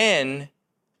 can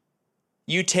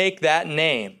you take that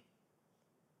name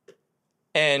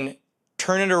and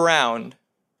turn it around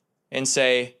and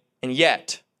say, and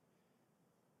yet,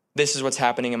 this is what's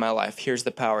happening in my life. Here's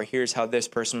the power. Here's how this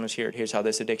person was healed. Here's how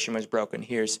this addiction was broken.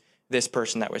 Here's this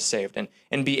person that was saved.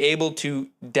 And be able to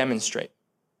demonstrate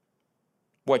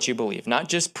what you believe. Not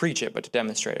just preach it, but to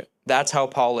demonstrate it. That's how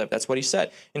Paul lived. That's what he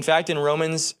said. In fact, in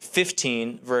Romans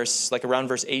 15, around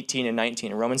verse 18 and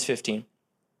 19, in Romans 15,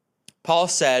 Paul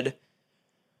said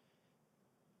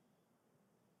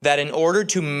that in order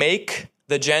to make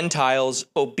the Gentiles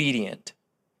obedient,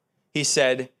 he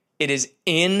said, It is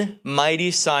in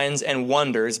mighty signs and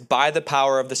wonders by the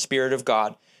power of the Spirit of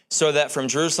God, so that from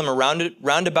Jerusalem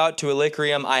round about to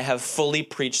Illyricum I have fully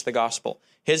preached the gospel.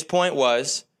 His point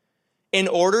was, in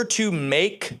order to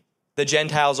make the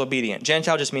Gentiles obedient.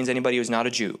 Gentile just means anybody who's not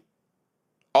a Jew.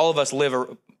 All of us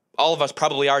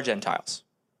probably are Gentiles.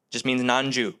 Just means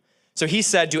non-Jew. So he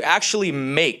said to actually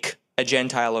make a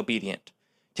Gentile obedient,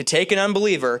 to take an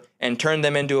unbeliever and turn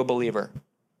them into a believer.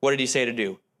 What did he say to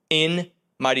do? In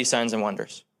mighty signs and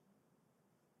wonders.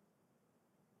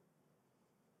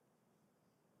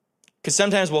 Because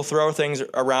sometimes we'll throw things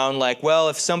around like, well,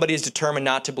 if somebody is determined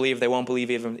not to believe, they won't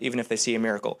believe even if they see a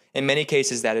miracle. In many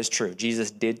cases, that is true. Jesus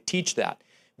did teach that.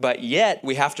 But yet,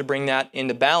 we have to bring that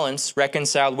into balance,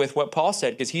 reconciled with what Paul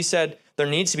said, because he said there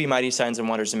needs to be mighty signs and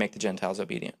wonders to make the Gentiles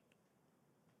obedient.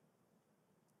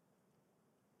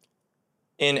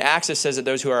 In Acts, it says that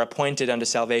those who are appointed unto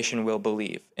salvation will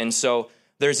believe. And so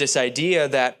there's this idea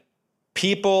that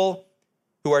people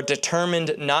who are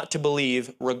determined not to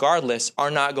believe regardless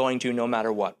are not going to no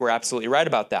matter what. We're absolutely right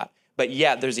about that. But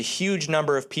yet there's a huge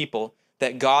number of people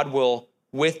that God will,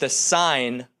 with the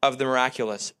sign of the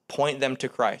miraculous, point them to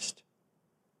Christ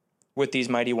with these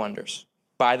mighty wonders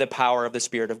by the power of the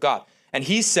Spirit of God. And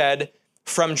he said,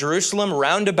 from Jerusalem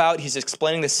round about, he's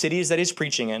explaining the cities that he's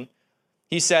preaching in,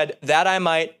 he said, that I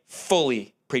might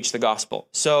fully preach the gospel.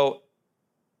 So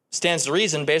stands to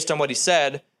reason, based on what he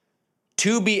said,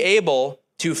 to be able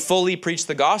to fully preach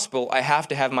the gospel, I have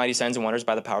to have mighty signs and wonders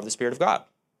by the power of the Spirit of God.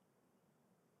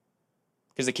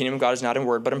 Because the kingdom of God is not in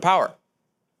word, but in power.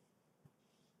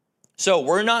 So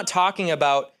we're not talking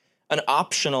about an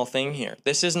optional thing here.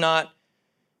 This is not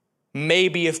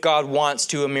maybe if God wants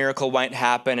to, a miracle might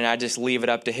happen and I just leave it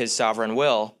up to his sovereign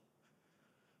will.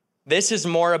 This is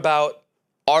more about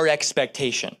our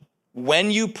expectation.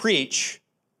 When you preach,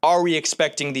 are we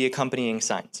expecting the accompanying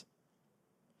signs?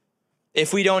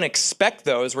 If we don't expect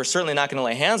those, we're certainly not going to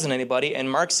lay hands on anybody.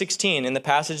 And Mark 16, in the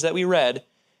passage that we read,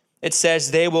 it says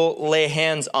they will lay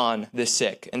hands on the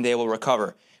sick and they will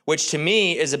recover, which to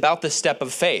me is about the step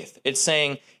of faith. It's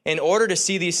saying in order to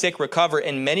see these sick recover,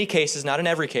 in many cases, not in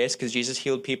every case, because Jesus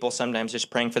healed people sometimes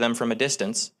just praying for them from a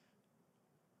distance.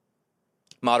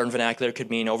 Modern vernacular could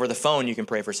mean over the phone you can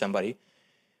pray for somebody.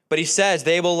 But he says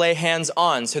they will lay hands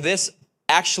on. So this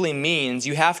actually means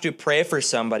you have to pray for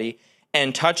somebody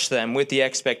and touch them with the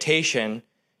expectation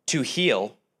to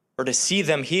heal or to see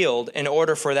them healed in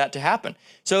order for that to happen.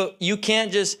 So you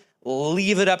can't just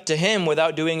leave it up to him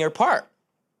without doing your part.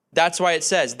 That's why it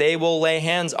says they will lay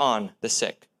hands on the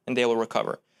sick and they will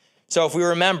recover. So if we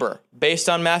remember, based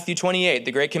on Matthew 28,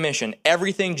 the Great Commission,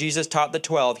 everything Jesus taught the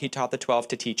 12, he taught the 12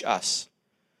 to teach us.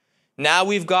 Now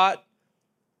we've got,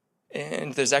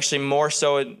 and there's actually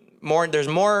there's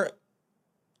more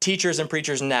teachers and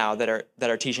preachers now that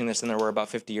are teaching this than there were about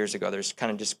 50 years ago. There's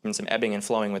kind of just been some ebbing and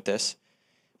flowing with this.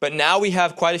 But now we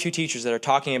have quite a few teachers that are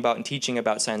talking about and teaching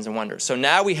about signs and wonders. So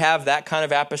now we have that kind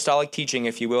of apostolic teaching,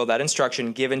 if you will, that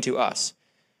instruction given to us.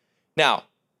 Now,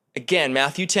 again,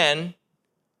 Matthew 10,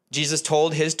 Jesus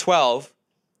told his 12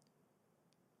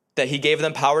 that he gave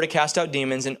them power to cast out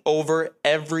demons and over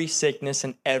every sickness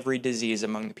and every disease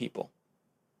among the people.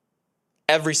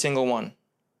 Every single one.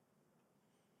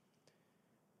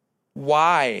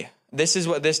 Why?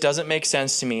 This doesn't make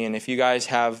sense to me. And if you guys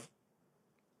have,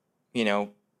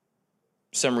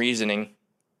 some reasoning,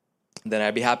 then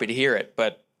I'd be happy to hear it.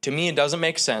 But to me, it doesn't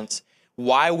make sense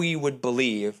why we would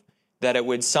believe that it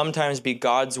would sometimes be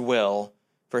God's will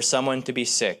for someone to be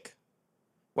sick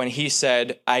when he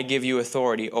said, I give you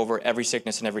authority over every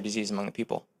sickness and every disease among the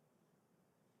people.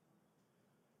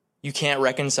 You can't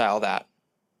reconcile that.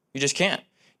 You just can't.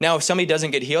 Now, if somebody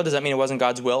doesn't get healed, does that mean it wasn't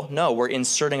God's will? No, we're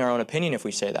inserting our own opinion if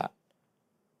we say that.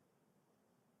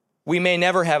 We may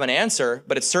never have an answer,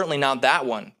 but it's certainly not that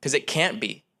one, because it can't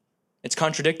be. It's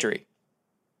contradictory.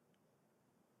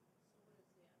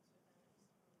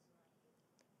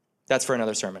 That's for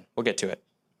another sermon. We'll get to it.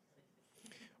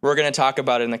 We're going to talk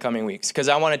about it in the coming weeks, because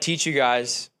I want to teach you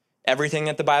guys everything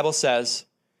that the Bible says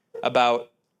about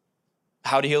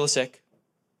how to heal the sick,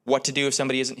 what to do if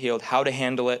somebody isn't healed, how to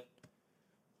handle it.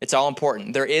 It's all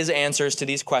important. There is answers to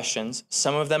these questions.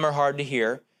 Some of them are hard to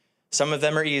hear. Some of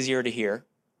them are easier to hear.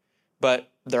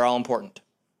 But they're all important.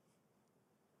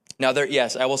 Now,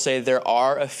 yes, I will say there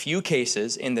are a few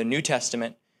cases in the New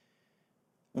Testament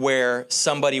where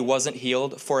somebody wasn't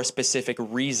healed for a specific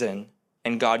reason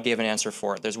and God gave an answer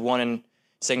for it. There's one in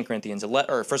 2 Corinthians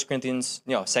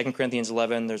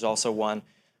 11. There's also one.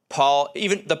 Paul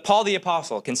the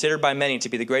Apostle, considered by many to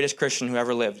be the greatest Christian who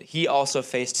ever lived, he also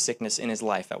faced sickness in his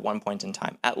life at one point in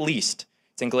time, at least.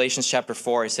 It's in Galatians chapter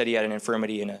 4. He said he had an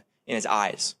infirmity in his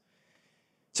eyes.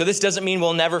 So this doesn't mean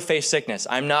we'll never face sickness.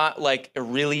 I'm not like a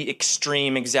really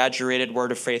extreme, exaggerated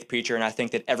word of faith preacher, and I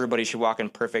think that everybody should walk in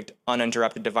perfect,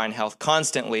 uninterrupted divine health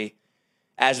constantly,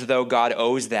 as though God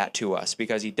owes that to us,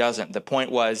 because he doesn't. The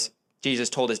point was, Jesus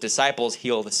told his disciples,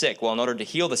 heal the sick. Well, in order to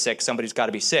heal the sick, somebody's got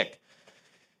to be sick.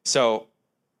 So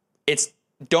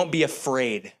don't be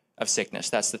afraid of sickness.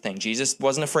 That's the thing. Jesus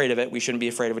wasn't afraid of it. We shouldn't be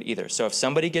afraid of it either. So if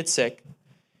somebody gets sick,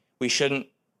 we shouldn't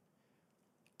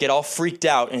get all freaked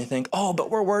out and think, oh, but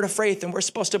we're word of faith and we're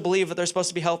supposed to believe that there's supposed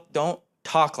to be health. Don't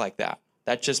talk like that.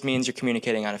 That just means you're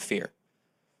communicating out of fear.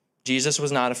 Jesus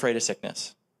was not afraid of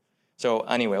sickness. So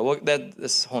anyway,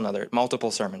 this is a whole nother,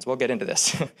 multiple sermons. We'll get into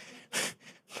this.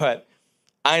 But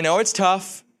I know it's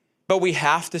tough, but we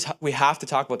have to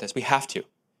talk about this. We have to.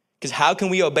 Because how can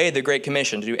we obey the Great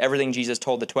Commission to do everything Jesus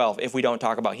told the 12 if we don't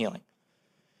talk about healing?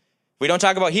 If we don't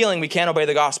talk about healing, we can't obey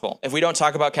the gospel. If we don't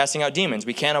talk about casting out demons,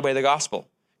 we can't obey the gospel.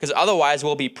 Because otherwise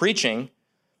we'll be preaching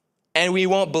and we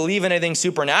won't believe in anything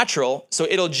supernatural, so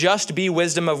it'll just be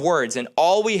wisdom of words. And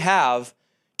all we have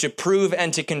to prove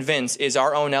and to convince is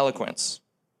our own eloquence.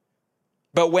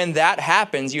 But when that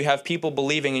happens, you have people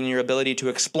believing in your ability to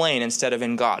explain instead of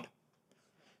in God.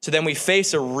 So then we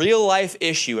face a real life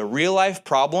issue, a real life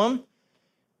problem.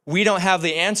 We don't have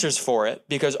the answers for it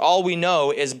because all we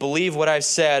know is believe what I've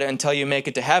said until you make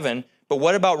it to heaven. But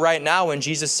what about right now when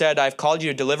Jesus said, I've called you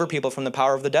to deliver people from the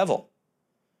power of the devil?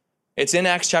 It's in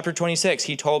Acts chapter 26.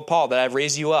 He told Paul that I've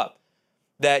raised you up,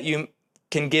 that you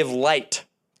can give light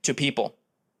to people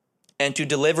and to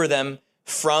deliver them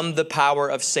from the power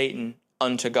of Satan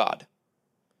unto God.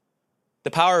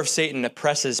 The power of Satan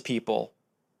oppresses people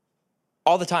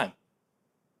all the time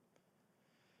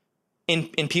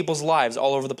in people's lives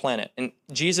all over the planet. And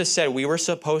Jesus said we were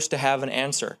supposed to have an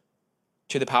answer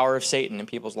to the power of Satan in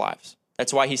people's lives.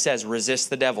 That's why he says, resist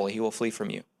the devil, he will flee from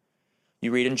you.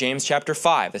 You read in James chapter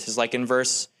 5, this is like in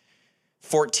verse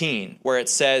 14, where it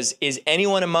says, is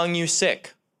anyone among you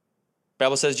sick? The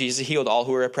Bible says Jesus healed all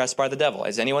who were oppressed by the devil.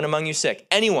 Is anyone among you sick?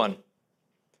 Anyone.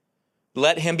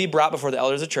 Let him be brought before the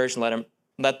elders of the church and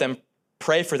let them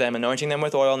pray for them, anointing them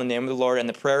with oil in the name of the Lord, and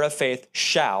the prayer of faith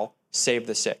shall save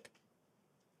the sick.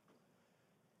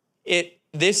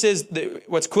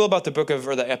 What's cool about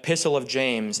the epistle of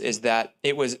James is that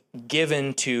it was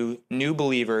given to new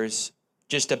believers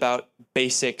just about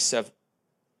basics of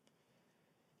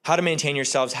how to maintain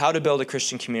yourselves, how to build a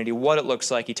Christian community, what it looks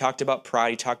like. He talked about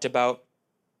pride. He talked about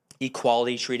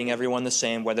equality, treating everyone the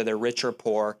same, whether they're rich or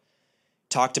poor.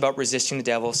 Talked about resisting the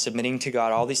devil, submitting to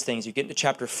God, all these things. You get into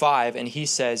chapter 5, and he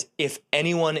says, if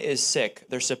anyone is sick,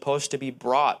 they're supposed to be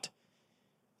brought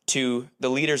to the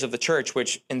leaders of the church,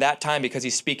 which in that time, because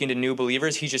he's speaking to new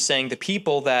believers, he's just saying the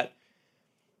people that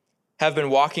have been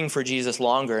walking for Jesus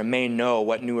longer and may know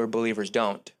what newer believers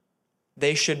don't,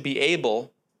 they should be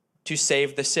able to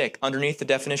save the sick. Underneath the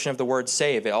definition of the word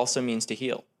save, it also means to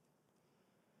heal.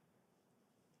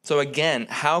 So again,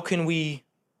 how do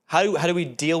we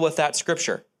deal with that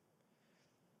scripture?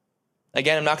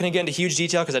 Again, I'm not going to get into huge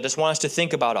detail because I just want us to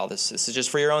think about all this. This is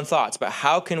just for your own thoughts. But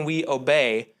how can we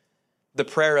obey the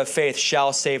prayer of faith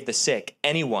shall save the sick,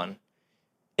 anyone,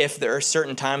 if there are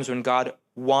certain times when God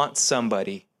wants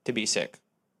somebody to be sick?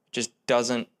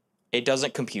 It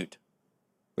doesn't compute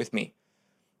with me.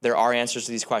 There are answers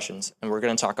to these questions, and we're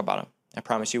going to talk about them. I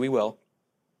promise you we will.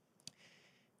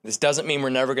 This doesn't mean we're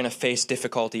never going to face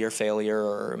difficulty or failure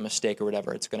or a mistake or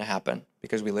whatever. It's going to happen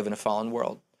because we live in a fallen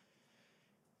world.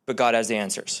 But God has the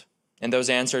answers. And those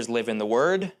answers live in the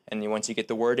Word, and once you get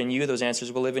the Word in you, those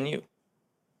answers will live in you.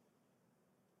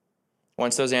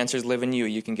 Once those answers live in you,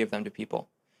 you can give them to people.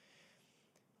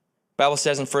 The Bible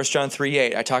says in 1 John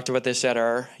 3:8, I talked about this at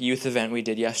our youth event we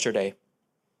did yesterday,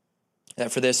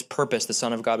 that for this purpose the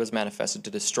Son of God was manifested,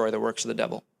 to destroy the works of the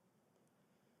devil.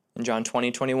 In John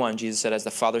 20:21, Jesus said, as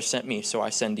the Father sent me, so I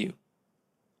send you.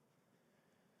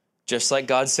 Just like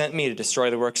God sent me to destroy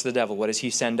the works of the devil, what does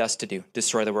he send us to do?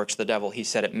 Destroy the works of the devil. He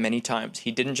said it many times.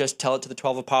 He didn't just tell it to the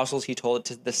 12 apostles, he told it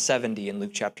to the 70 in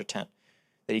Luke chapter 10,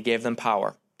 that he gave them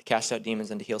power to cast out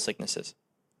demons and to heal sicknesses.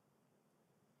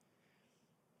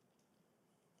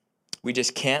 We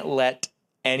just can't let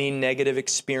any negative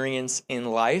experience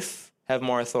in life have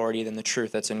more authority than the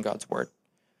truth that's in God's word.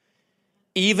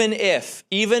 Even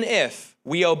if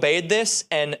we obeyed this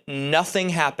and nothing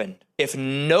happened, if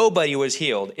nobody was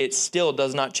healed, it still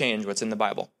does not change what's in the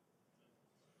Bible.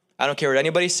 I don't care what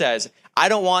anybody says.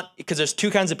 Because there's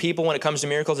two kinds of people when it comes to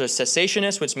miracles. There's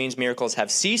cessationists, which means miracles have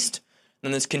ceased.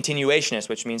 And there's continuationists,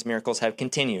 which means miracles have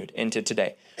continued into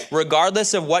today.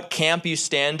 Regardless of what camp you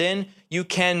stand in, you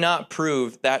cannot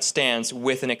prove that stance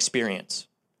with an experience.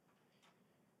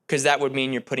 Because that would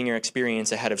mean you're putting your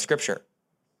experience ahead of Scripture.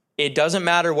 It doesn't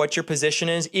matter what your position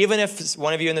is, even if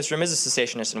one of you in this room is a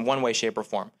cessationist in one way, shape, or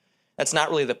form. That's not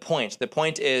really the point. The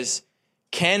point is,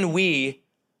 can we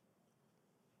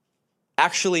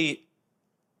actually,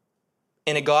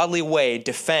 in a godly way,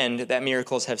 defend that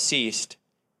miracles have ceased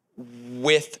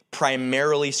with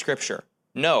primarily Scripture?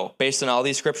 No, based on all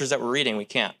these scriptures that we're reading, we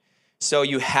can't. So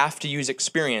you have to use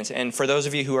experience. And for those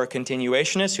of you who are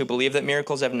continuationists, who believe that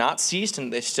miracles have not ceased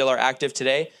and they still are active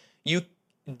today, you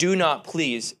do not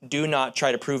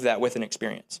try to prove that with an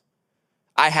experience.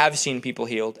 I have seen people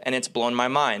healed, and it's blown my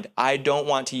mind. I don't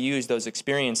want to use those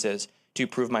experiences to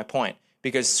prove my point,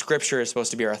 because Scripture is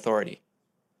supposed to be our authority.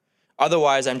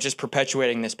 Otherwise, I'm just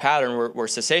perpetuating this pattern where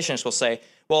cessationists will say,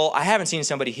 well, I haven't seen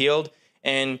somebody healed,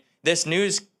 and these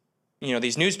news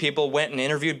people went and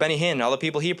interviewed Benny Hinn, all the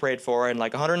people he prayed for, and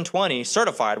like 120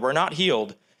 certified were not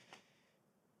healed.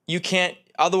 You can't,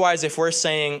 otherwise, if we're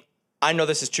saying, I know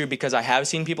this is true because I have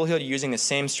seen people healed, you're using the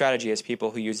same strategy as people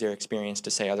who use their experience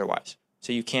to say otherwise.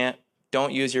 So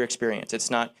don't use your experience. It's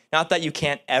not that you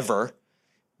can't ever,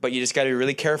 but you just got to be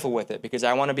really careful with it, because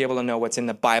I want to be able to know what's in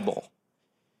the Bible.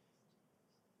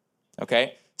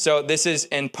 Okay? So this is,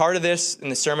 and part of this, in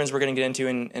the sermons we're going to get into,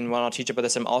 and when I'll teach about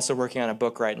this, I'm also working on a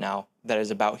book right now that is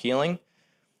about healing.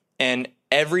 And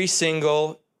every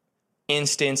single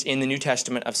instance in the New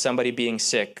Testament of somebody being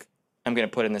sick, I'm going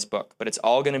to put in this book. But it's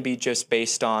all going to be just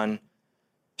based on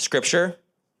Scripture.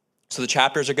 So the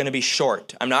chapters are going to be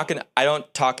short. I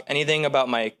don't talk anything about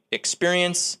my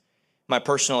experience, my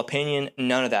personal opinion,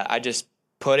 none of that. I just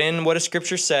put in what a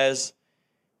Scripture says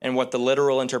and what the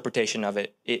literal interpretation of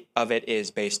it is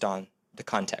based on the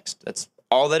context. That's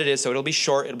all that it is. So it'll be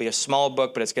short. It'll be a small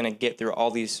book, but it's going to get through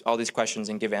all these questions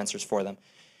and give answers for them.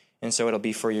 And so it'll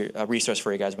be a resource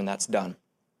for you guys when that's done.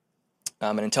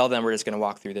 And until then, we're just going to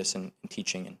walk through this and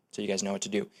teaching, and so you guys know what to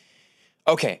do.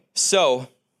 Okay, so,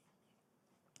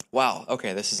 wow,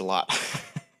 okay, this is a lot.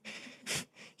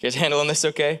 You guys handling this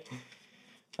okay?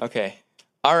 Okay,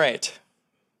 all right.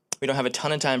 We don't have a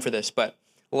ton of time for this, but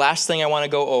last thing I want to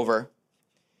go over.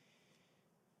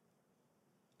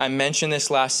 I mentioned this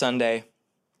last Sunday.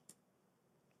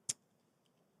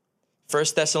 1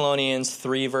 Thessalonians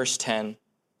 3, verse 10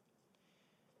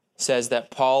 says that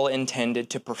Paul intended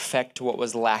to perfect what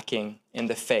was lacking in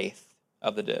the faith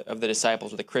of the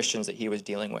disciples, or the Christians that he was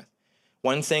dealing with.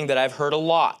 One thing that I've heard a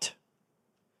lot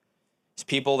is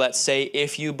people that say,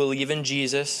 if you believe in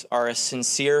Jesus, are a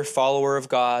sincere follower of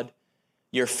God,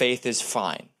 your faith is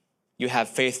fine. You have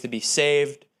faith to be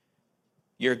saved,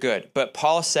 you're good. But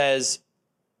Paul says,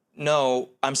 no,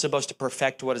 I'm supposed to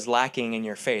perfect what is lacking in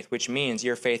your faith, which means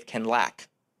your faith can lack.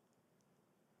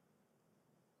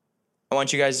 I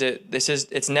want you guys to,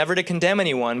 it's never to condemn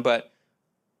anyone, but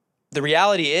the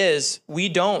reality is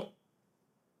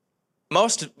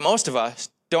most of us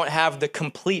don't have the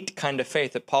complete kind of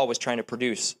faith that Paul was trying to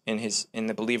produce in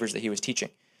the believers that he was teaching.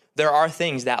 There are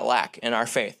things that lack in our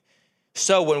faith.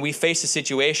 So when we face a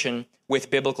situation with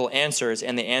biblical answers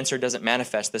and the answer doesn't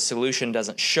manifest, the solution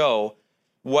doesn't show,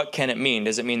 what can it mean?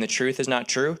 Does it mean the truth is not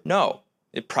true? No.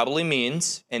 It probably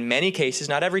means, in many cases,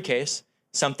 not every case,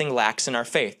 something lacks in our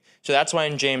faith. So that's why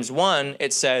in James 1,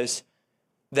 it says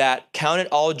that count it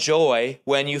all joy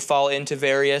when you fall into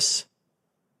various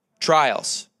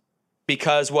trials.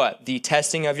 Because what? The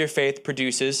testing of your faith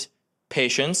produces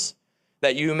patience,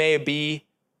 that you may be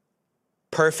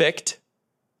perfect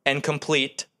and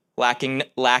complete,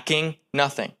 lacking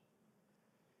nothing.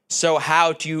 So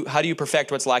how do you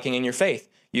perfect what's lacking in your faith?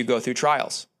 You go through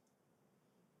trials.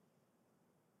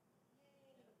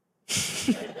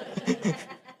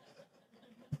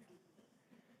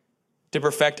 To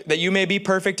perfect, that you may be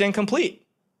perfect and complete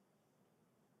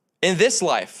in this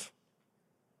life.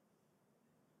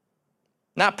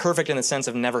 Not perfect in the sense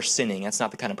of never sinning. That's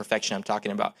not the kind of perfection I'm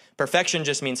talking about. Perfection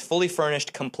just means fully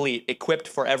furnished, complete, equipped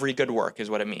for every good work is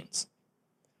what it means.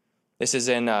 This is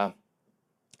in 2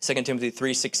 Timothy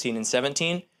 3:16 and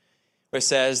 17, where it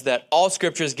says that all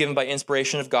Scripture is given by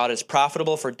inspiration of God, is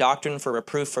profitable for doctrine, for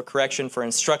reproof, for correction, for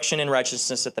instruction in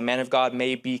righteousness, that the man of God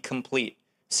may be complete.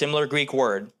 Similar Greek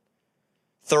word,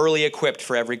 thoroughly equipped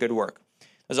for every good work.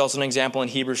 There's also an example in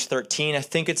Hebrews 13, I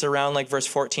think it's around like verse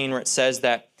 14, where it says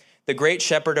that the great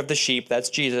shepherd of the sheep,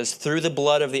 that's Jesus, through the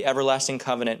blood of the everlasting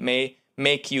covenant may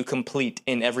make you complete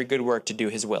in every good work to do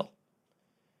his will.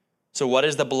 So what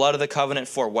is the blood of the covenant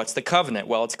for? What's the covenant?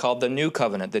 Well, it's called the New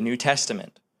Covenant, the New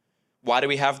Testament. Why do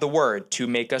we have the Word? To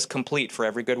make us complete for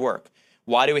every good work.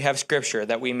 Why do we have Scripture?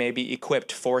 That we may be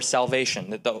equipped for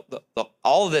salvation.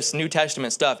 All of this New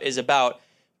Testament stuff is about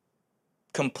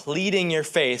completing your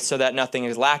faith so that nothing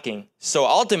is lacking. So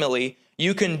ultimately,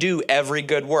 You can do every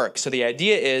good work. So the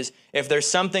idea is, if there's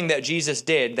something that Jesus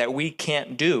did that we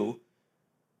can't do,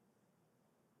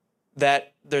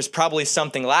 that there's probably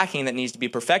something lacking that needs to be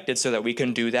perfected so that we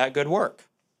can do that good work.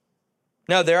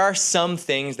 Now, there are some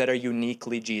things that are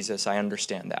uniquely Jesus. I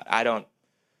understand that. I don't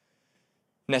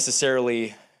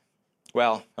necessarily,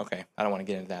 well, okay, I don't want to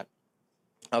get into that.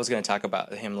 I was going to talk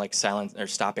about him like silence or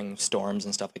stopping storms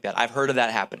and stuff like that. I've heard of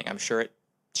that happening. I'm sure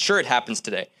it happens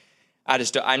today.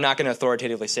 I'm not going to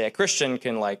authoritatively say a Christian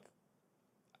can like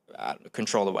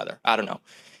control the weather. I don't know.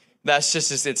 That's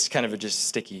just it's kind of just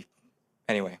sticky.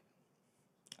 Anyway,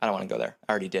 I don't want to go there.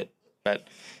 I already did, but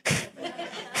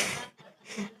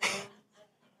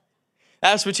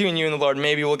that's between you and the Lord.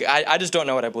 Maybe I just don't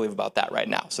know what I believe about that right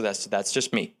now. So that's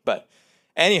just me. But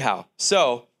anyhow,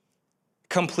 so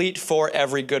complete for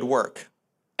every good work.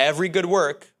 Every good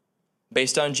work,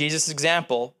 based on Jesus'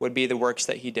 example, would be the works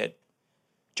that he did.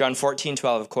 John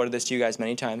 14:12, I've quoted this to you guys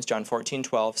many times. John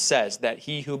 14:12 says that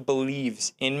he who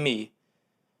believes in me,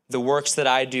 the works that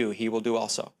I do, he will do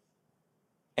also.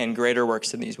 And greater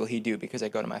works than these will he do because I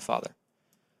go to my Father.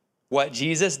 What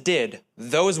Jesus did,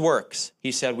 those works,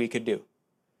 he said we could do.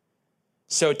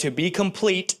 So to be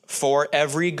complete for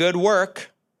every good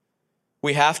work,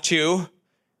 we have to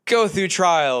go through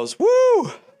trials.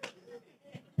 Woo!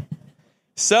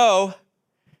 So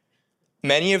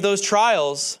many of those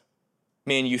trials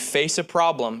mean you face a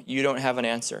problem, you don't have an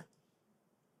answer.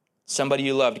 Somebody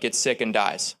you loved gets sick and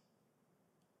dies.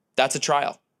 That's a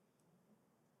trial.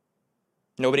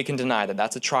 Nobody can deny that.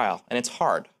 That's a trial, and it's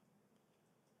hard.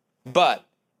 But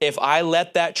if I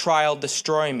let that trial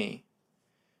destroy me,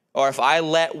 or if I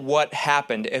let what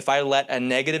happened, if I let a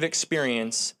negative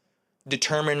experience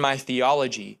determine my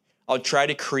theology, I'll try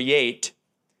to create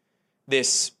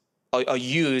this, I'll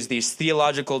use these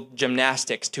theological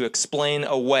gymnastics to explain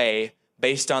away,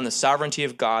 based on the sovereignty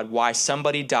of God, why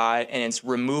somebody died, and it's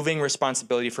removing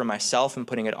responsibility from myself and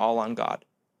putting it all on God.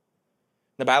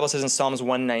 The Bible says in Psalms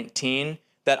 119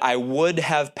 that I would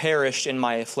have perished in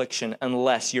my affliction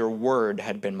unless your word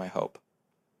had been my hope.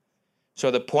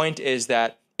 So the point is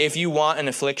that if you want an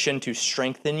affliction to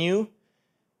strengthen you,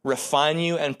 refine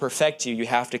you, and perfect you, you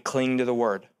have to cling to the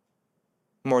word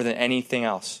more than anything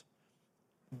else.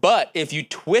 But if you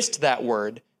twist that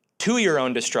word to your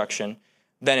own destruction,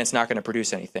 then it's not going to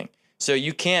produce anything. So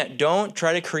don't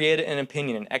try to create an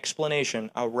opinion, an explanation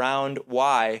around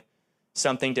why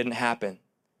something didn't happen.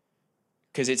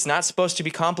 Because it's not supposed to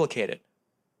be complicated.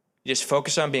 You just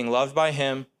focus on being loved by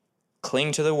him,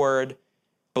 cling to the word,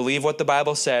 believe what the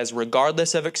Bible says,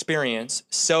 regardless of experience,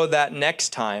 so that next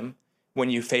time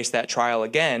when you face that trial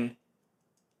again,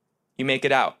 you make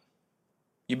it out.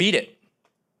 You beat it.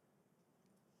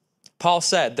 Paul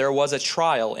said, there was a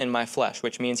trial in my flesh,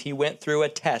 which means he went through a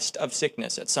test of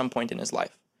sickness at some point in his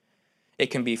life.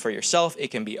 It can be for yourself. It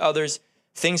can be others.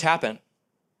 Things happen.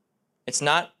 It's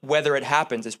not whether it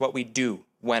happens, it's what we do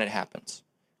when it happens.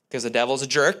 Because the devil's a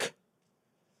jerk,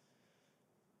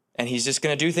 and he's just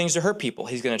going to do things to hurt people.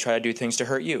 He's going to try to do things to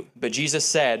hurt you. But Jesus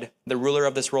said, the ruler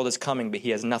of this world is coming, but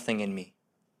he has nothing in me.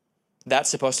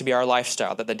 That's supposed to be our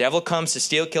lifestyle, that the devil comes to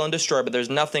steal, kill, and destroy, but there's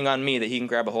nothing on me that he can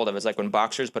grab a hold of. It's like when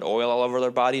boxers put oil all over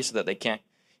their body so that they can't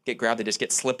get grabbed, they just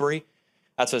get slippery.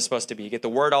 That's what it's supposed to be. You get the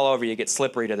word all over you, get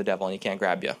slippery to the devil, and he can't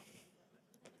grab you.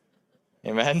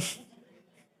 Amen?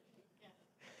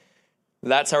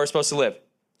 That's how we're supposed to live.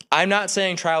 I'm not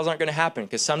saying trials aren't going to happen,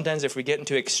 because sometimes if we get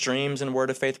into extremes in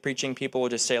word of faith preaching, people will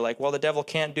just say like, well, the devil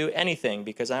can't do anything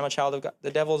because I'm a child of God.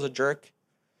 The devil's a jerk.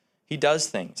 He does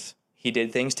things. He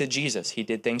did things to Jesus. He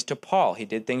did things to Paul. He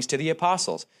did things to the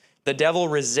apostles. The devil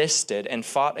resisted and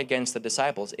fought against the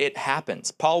disciples. It happens.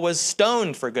 Paul was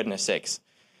stoned, for goodness sakes.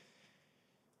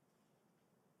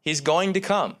 He's going to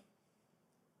come,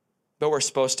 but we're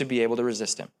supposed to be able to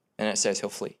resist him. And it says he'll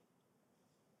flee.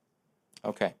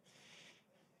 Okay.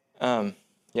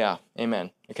 Yeah, amen.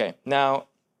 Okay, now,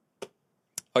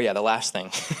 the last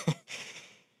thing.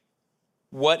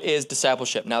 What is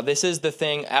discipleship? Now, this is the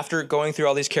thing, after going through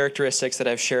all these characteristics that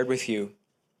I've shared with you,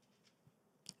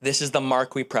 this is the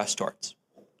mark we press towards.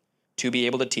 To be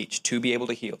able to teach, to be able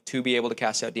to heal, to be able to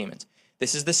cast out demons.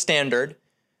 This is the standard.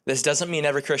 This doesn't mean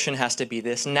every Christian has to be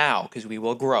this now, because we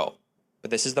will grow. But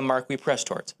this is the mark we press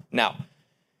towards. Now,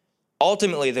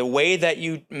 ultimately, the way that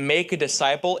you make a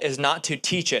disciple is not to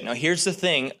teach it. Now, here's the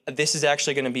thing. This is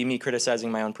actually going to be me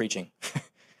criticizing my own preaching.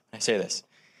 I say this.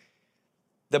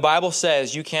 The Bible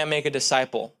says you can't make a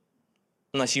disciple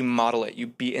unless you model it. You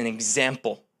be an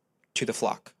example to the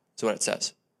flock. That's what it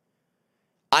says.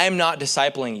 I am not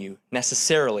discipling you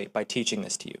necessarily by teaching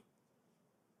this to you.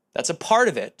 That's a part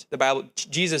of it.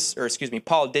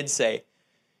 Paul did say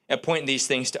appoint these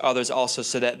things to others also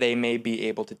so that they may be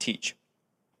able to teach,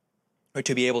 or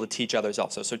to be able to teach others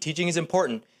also. So teaching is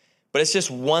important, but it's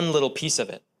just one little piece of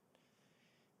it.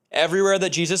 Everywhere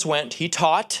that Jesus went, he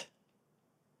taught,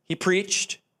 he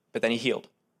preached, but then he healed.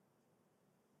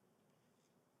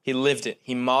 He lived it.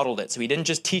 He modeled it. So he didn't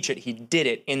just teach it. He did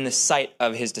it in the sight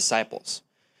of his disciples.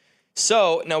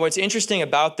 So now what's interesting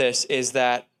about this is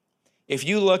that if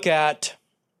you look at,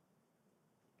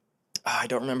 I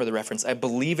don't remember the reference. I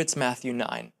believe it's Matthew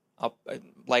 9. I'm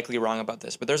likely wrong about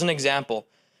this. But there's an example.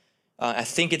 I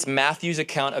think it's Matthew's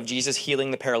account of Jesus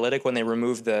healing the paralytic when they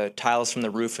removed the tiles from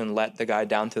the roof and let the guy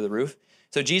down to the roof.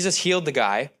 So Jesus healed the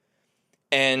guy.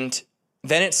 And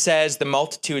then it says the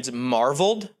multitudes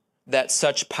marveled that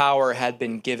such power had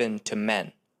been given to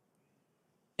men.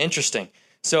 Interesting.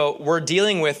 So we're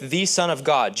dealing with the Son of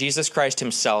God, Jesus Christ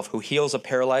himself, who heals a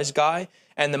paralyzed guy.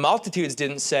 And the multitudes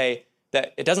didn't say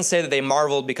that, it doesn't say that they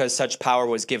marveled because such power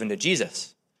was given to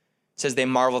Jesus. It says they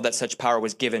marveled that such power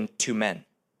was given to men.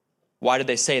 Why did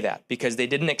they say that? Because they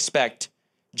didn't expect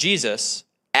Jesus,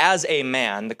 as a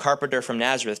man, the carpenter from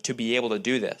Nazareth, to be able to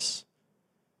do this.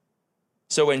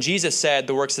 So when Jesus said,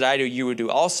 the works that I do, you would do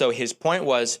also, his point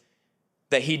was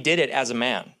that he did it as a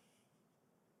man.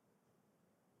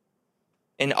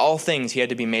 In all things, he had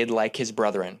to be made like his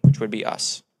brethren, which would be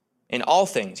us. In all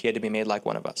things, he had to be made like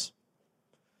one of us.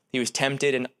 He was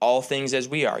tempted in all things as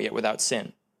we are, yet without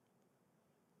sin.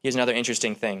 Here's another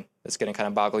interesting thing that's going to kind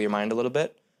of boggle your mind a little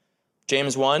bit.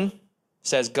 James 1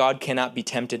 says God cannot be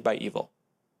tempted by evil,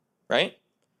 right?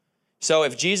 So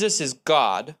if Jesus is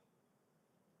God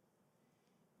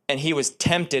and he was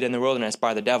tempted in the wilderness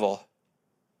by the devil,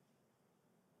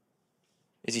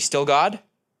 is he still God?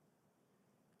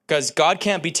 Because God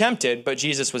can't be tempted, but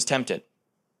Jesus was tempted.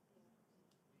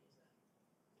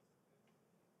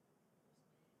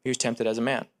 He was tempted as a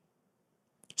man.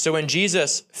 So when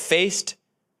Jesus faced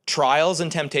trials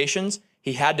and temptations,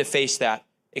 he had to face that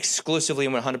exclusively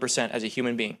and 100% as a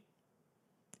human being.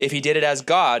 If he did it as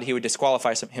God, he would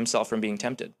disqualify himself from being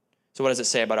tempted. So what does it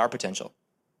say about our potential?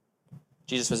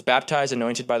 Jesus was baptized,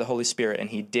 anointed by the Holy Spirit, and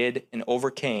he did and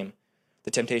overcame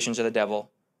the temptations of the devil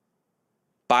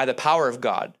by the power of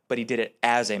God, but he did it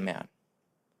as a man.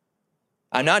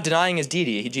 I'm not denying his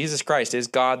deity. Jesus Christ is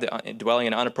God, dwelling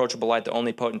in unapproachable light, the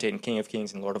only potentate and King of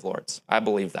kings and Lord of lords. I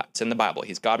believe that. It's in the Bible.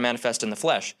 He's God manifest in the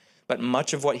flesh. But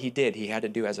much of what he did, he had to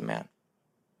do as a man.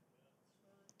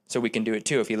 So we can do it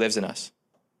too if he lives in us.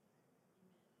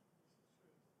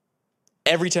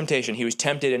 Every temptation, he was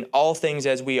tempted in all things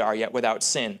as we are, yet without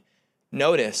sin.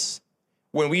 Notice,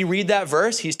 when we read that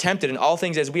verse, he's tempted in all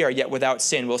things as we are, yet without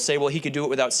sin. We'll say, well, he could do it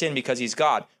without sin because he's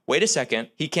God. Wait a second.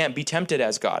 He can't be tempted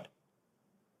as God.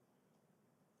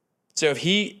 So if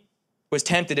he was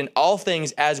tempted in all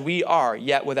things as we are,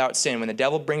 yet without sin, when the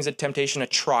devil brings a temptation, a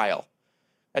trial,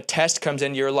 a test comes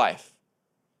into your life,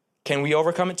 can we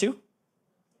overcome it too?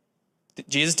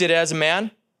 Jesus did it as a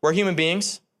man. We're human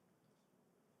beings.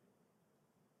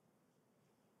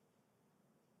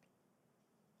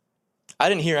 I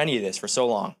didn't hear any of this for so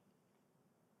long.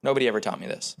 Nobody ever taught me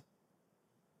this.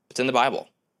 It's in the Bible.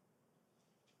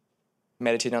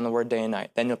 Meditate on the word day and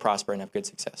night. Then you'll prosper and have good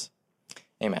success.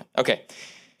 Amen. Okay.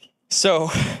 So,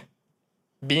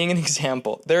 being an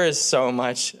example, there is so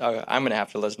much. I'm going to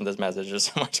have to listen to this message.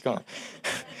 There's so much going on.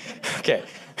 Okay.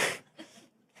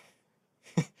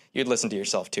 You'd listen to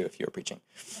yourself too if you were preaching.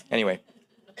 Anyway.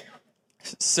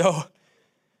 So,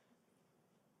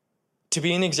 to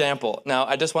be an example. Now,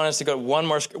 I just want us to go one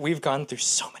more. We've gone through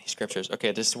so many scriptures.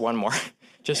 Okay, just one more.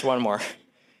 Just one more.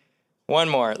 One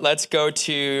more. Let's go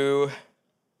to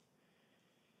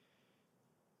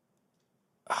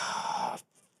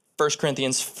 1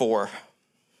 Corinthians 4.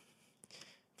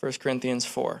 1 Corinthians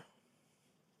 4.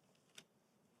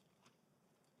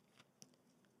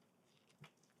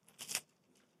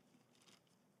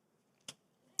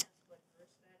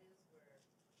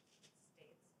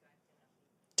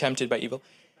 Tempted by evil?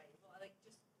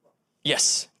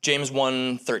 Yes, James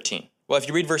 1:13. Well, if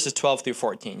you read verses 12 through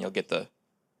 14, you'll get the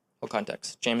whole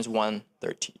context. James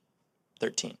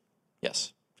 1:13.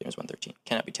 Yes, James 1:13.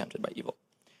 Cannot be tempted by evil.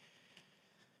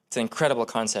 It's an incredible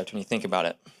concept when you think about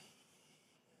it.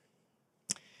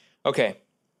 Okay.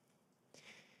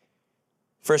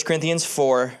 1 Corinthians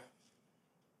 4.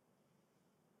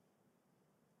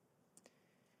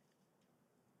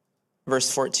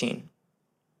 Verse 14.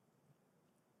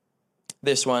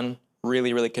 This one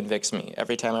really, really convicts me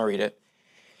every time I read it.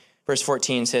 Verse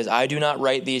 14 says, I do not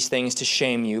write these things to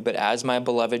shame you, but as my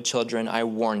beloved children, I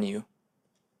warn you.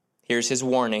 Here's his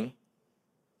warning.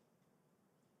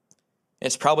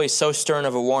 It's probably so stern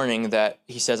of a warning that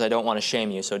he says, I don't want to shame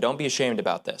you, so don't be ashamed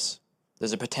about this.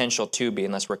 There's a potential to be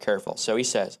unless we're careful. So he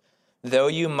says, though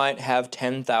you might have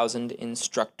 10,000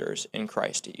 instructors in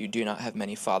Christ, you do not have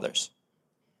many fathers.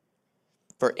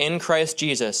 For in Christ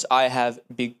Jesus I have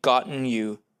begotten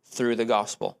you through the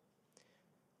gospel.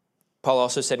 Paul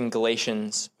also said in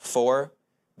Galatians 4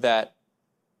 that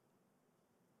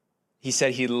he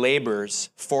said he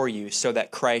labors for you so that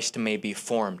Christ may be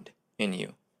formed in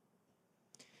you.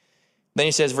 Then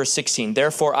he says, verse 16,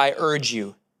 therefore I urge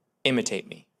you, imitate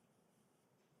me.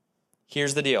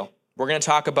 Here's the deal. We're going to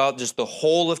talk about just the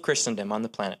whole of Christendom on the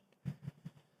planet.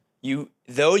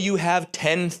 Though you have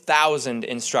 10,000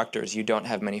 instructors, you don't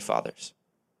have many fathers.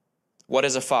 What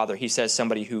is a father? He says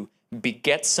somebody who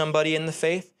begets somebody in the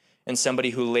faith and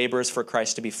somebody who labors for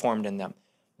Christ to be formed in them.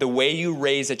 The way you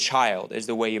raise a child is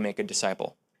the way you make a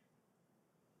disciple.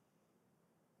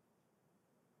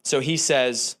 So he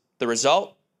says, the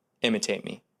result, imitate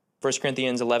me. 1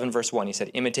 Corinthians 11, verse 1, he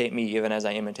said, imitate me even as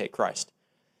I imitate Christ.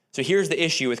 So here's the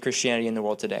issue with Christianity in the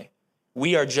world today.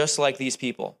 We are just like these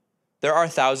people. There are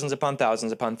thousands upon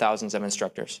thousands upon thousands of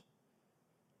instructors.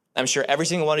 I'm sure every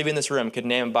single one of you in this room could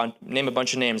name a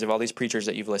bunch of names of all these preachers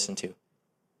that you've listened to.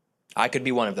 I could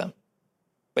be one of them.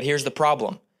 But here's the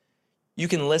problem. You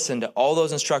can listen to all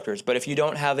those instructors, but if you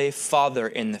don't have a father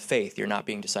in the faith, you're not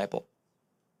being discipled.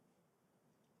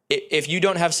 If you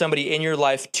don't have somebody in your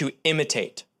life to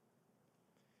imitate,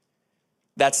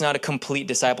 that's not a complete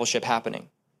discipleship happening.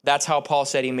 That's how Paul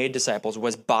said he made disciples,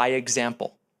 was by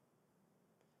example.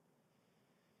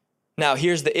 Now,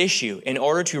 here's the issue. In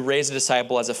order to raise a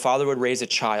disciple as a father would raise a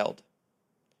child,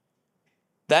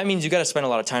 that means you got to spend a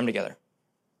lot of time together.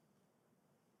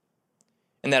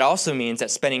 And that also means that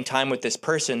spending time with this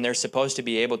person, they're supposed to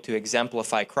be able to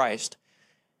exemplify Christ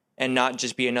and not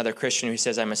just be another Christian who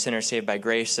says, I'm a sinner saved by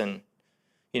grace. And,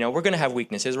 we're going to have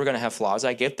weaknesses. We're going to have flaws.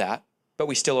 I get that. But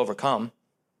we still overcome.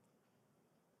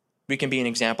 We can be an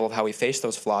example of how we face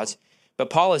those flaws. But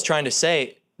Paul is trying to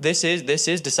say, this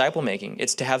is disciple making.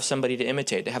 It's to have somebody to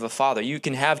imitate, to have a father. You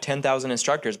can have 10,000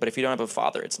 instructors, but if you don't have a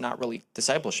father, it's not really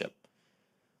discipleship.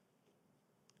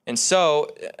 And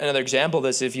so, another example of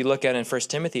this, if you look at it in 1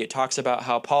 Timothy, it talks about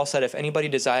how Paul said if anybody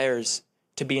desires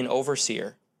to be an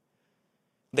overseer,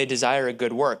 they desire a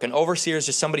good work. An overseer is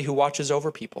just somebody who watches over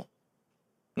people.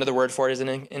 Another word for it is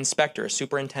an inspector, a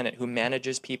superintendent who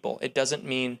manages people. It doesn't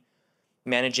mean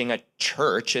managing a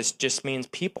church, it just means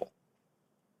people.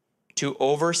 To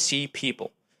oversee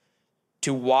people,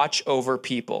 to watch over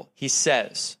people. He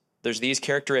says there's these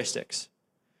characteristics: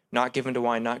 not given to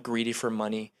wine, not greedy for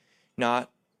money, not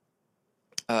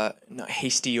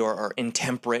hasty or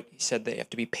intemperate. He said they have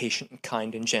to be patient and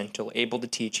kind and gentle, able to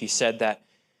teach. He said that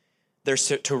they're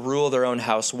to rule their own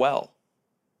house well,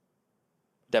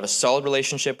 to have a solid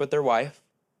relationship with their wife,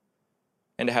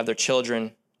 and to have their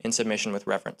children in submission with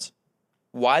reverence.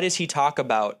 Why does he talk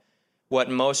about what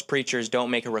most preachers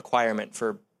don't make a requirement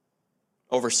for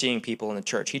overseeing people in the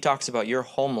church? He talks about your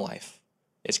home life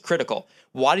is critical.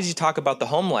 Why does he talk about the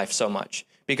home life so much?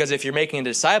 Because if you're making a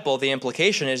disciple, the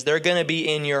implication is they're going to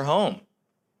be in your home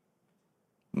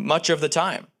much of the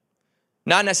time.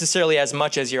 Not necessarily as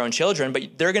much as your own children,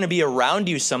 but they're going to be around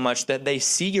you so much that they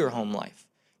see your home life.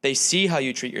 They see how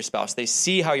you treat your spouse. They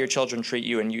see how your children treat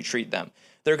you and you treat them.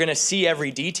 They're going to see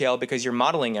every detail because you're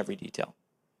modeling every detail.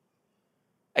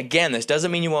 Again, this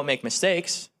doesn't mean you won't make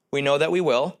mistakes. We know that we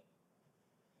will.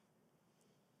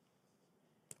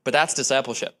 But that's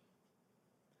discipleship.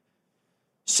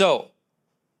 So,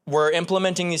 we're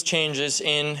implementing these changes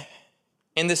in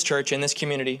this church, in this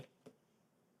community.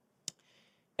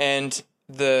 And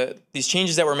these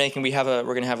changes that we're making, we're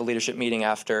going to have a leadership meeting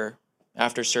after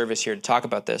service here to talk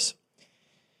about this.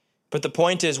 But the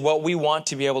point is, what we want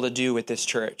to be able to do with this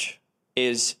church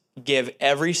is give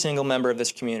every single member of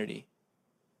this community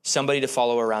somebody to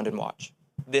follow around and watch.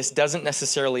 This doesn't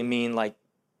necessarily mean like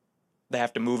they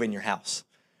have to move in your house.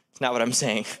 It's not what I'm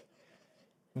saying.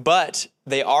 But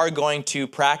they are going to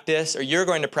practice, or you're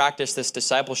going to practice this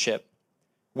discipleship,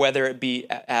 whether it be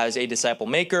as a disciple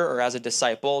maker or as a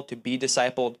disciple to be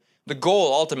discipled. The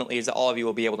goal ultimately is that all of you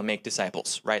will be able to make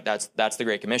disciples, right? That's the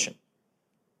Great Commission.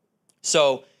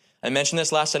 So I mentioned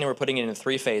this last Sunday. We're putting it into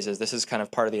 3 phases. This is kind of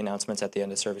part of the announcements at the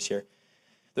end of service here.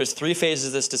 There's 3 phases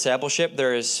of this discipleship.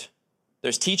 There's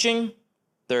teaching,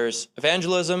 there's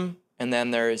evangelism, and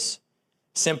then there's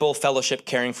simple fellowship,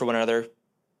 caring for one another.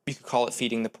 You could call it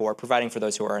feeding the poor, providing for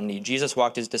those who are in need. Jesus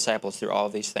walked his disciples through all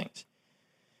of these things.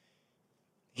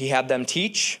 He had them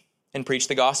teach and preach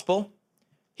the gospel.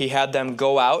 He had them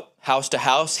go out house to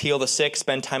house, heal the sick,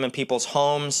 spend time in people's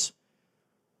homes,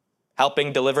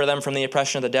 helping deliver them from the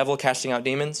oppression of the devil, casting out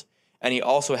demons. And he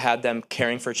also had them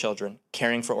caring for children,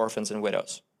 caring for orphans and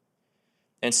widows.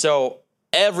 And so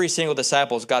Every single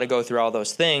disciple's got to go through all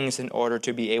those things in order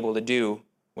to be able to do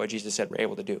what Jesus said we're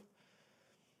able to do.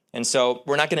 And so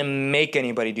we're not going to make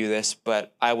anybody do this,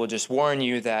 but I will just warn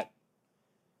you that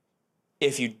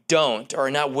if you don't, or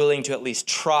are not willing to at least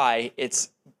try,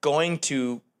 it's going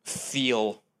to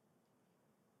feel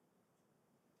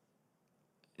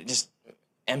just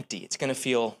empty. It's going to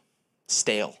feel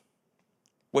stale,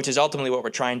 which is ultimately what we're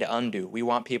trying to undo. We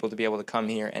want people to be able to come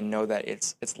here and know that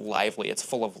it's lively, it's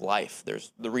full of life.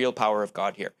 There's the real power of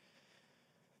God here.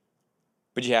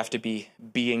 But you have to be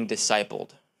being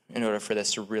discipled in order for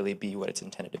this to really be what it's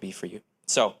intended to be for you.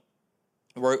 So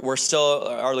we're still,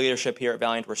 our leadership here at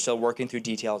Valiant, we're still working through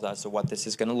details as to what this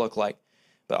is going to look like,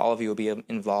 but all of you will be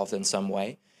involved in some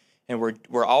way. And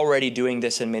we're already doing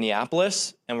this in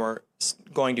Minneapolis, and we're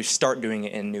going to start doing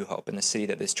it in New Hope, in the city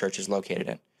that this church is located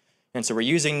in. And so we're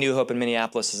using New Hope in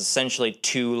Minneapolis as essentially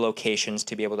 2 locations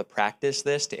to be able to practice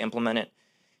this, to implement it,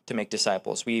 to make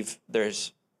disciples.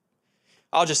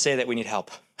 I'll just say that we need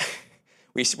help.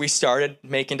 We started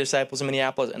making disciples in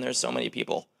Minneapolis, and there's so many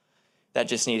people that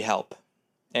just need help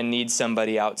and need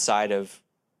somebody outside of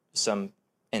some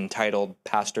entitled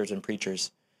pastors and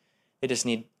preachers. They just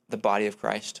need the body of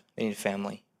Christ. They need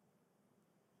family.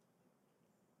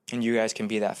 And you guys can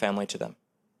be that family to them.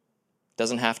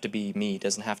 Doesn't have to be me.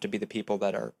 Doesn't have to be the people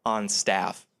that are on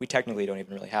staff. We technically don't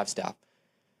even really have staff.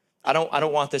 I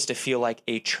don't want this to feel like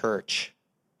a church,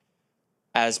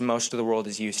 as most of the world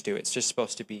is used to. It's just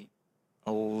supposed to be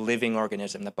a living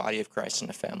organism, the body of Christ and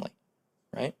a family,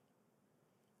 right?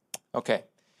 Okay.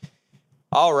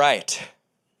 All right.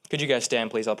 Could you guys stand,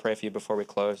 please? I'll pray for you before we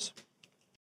close.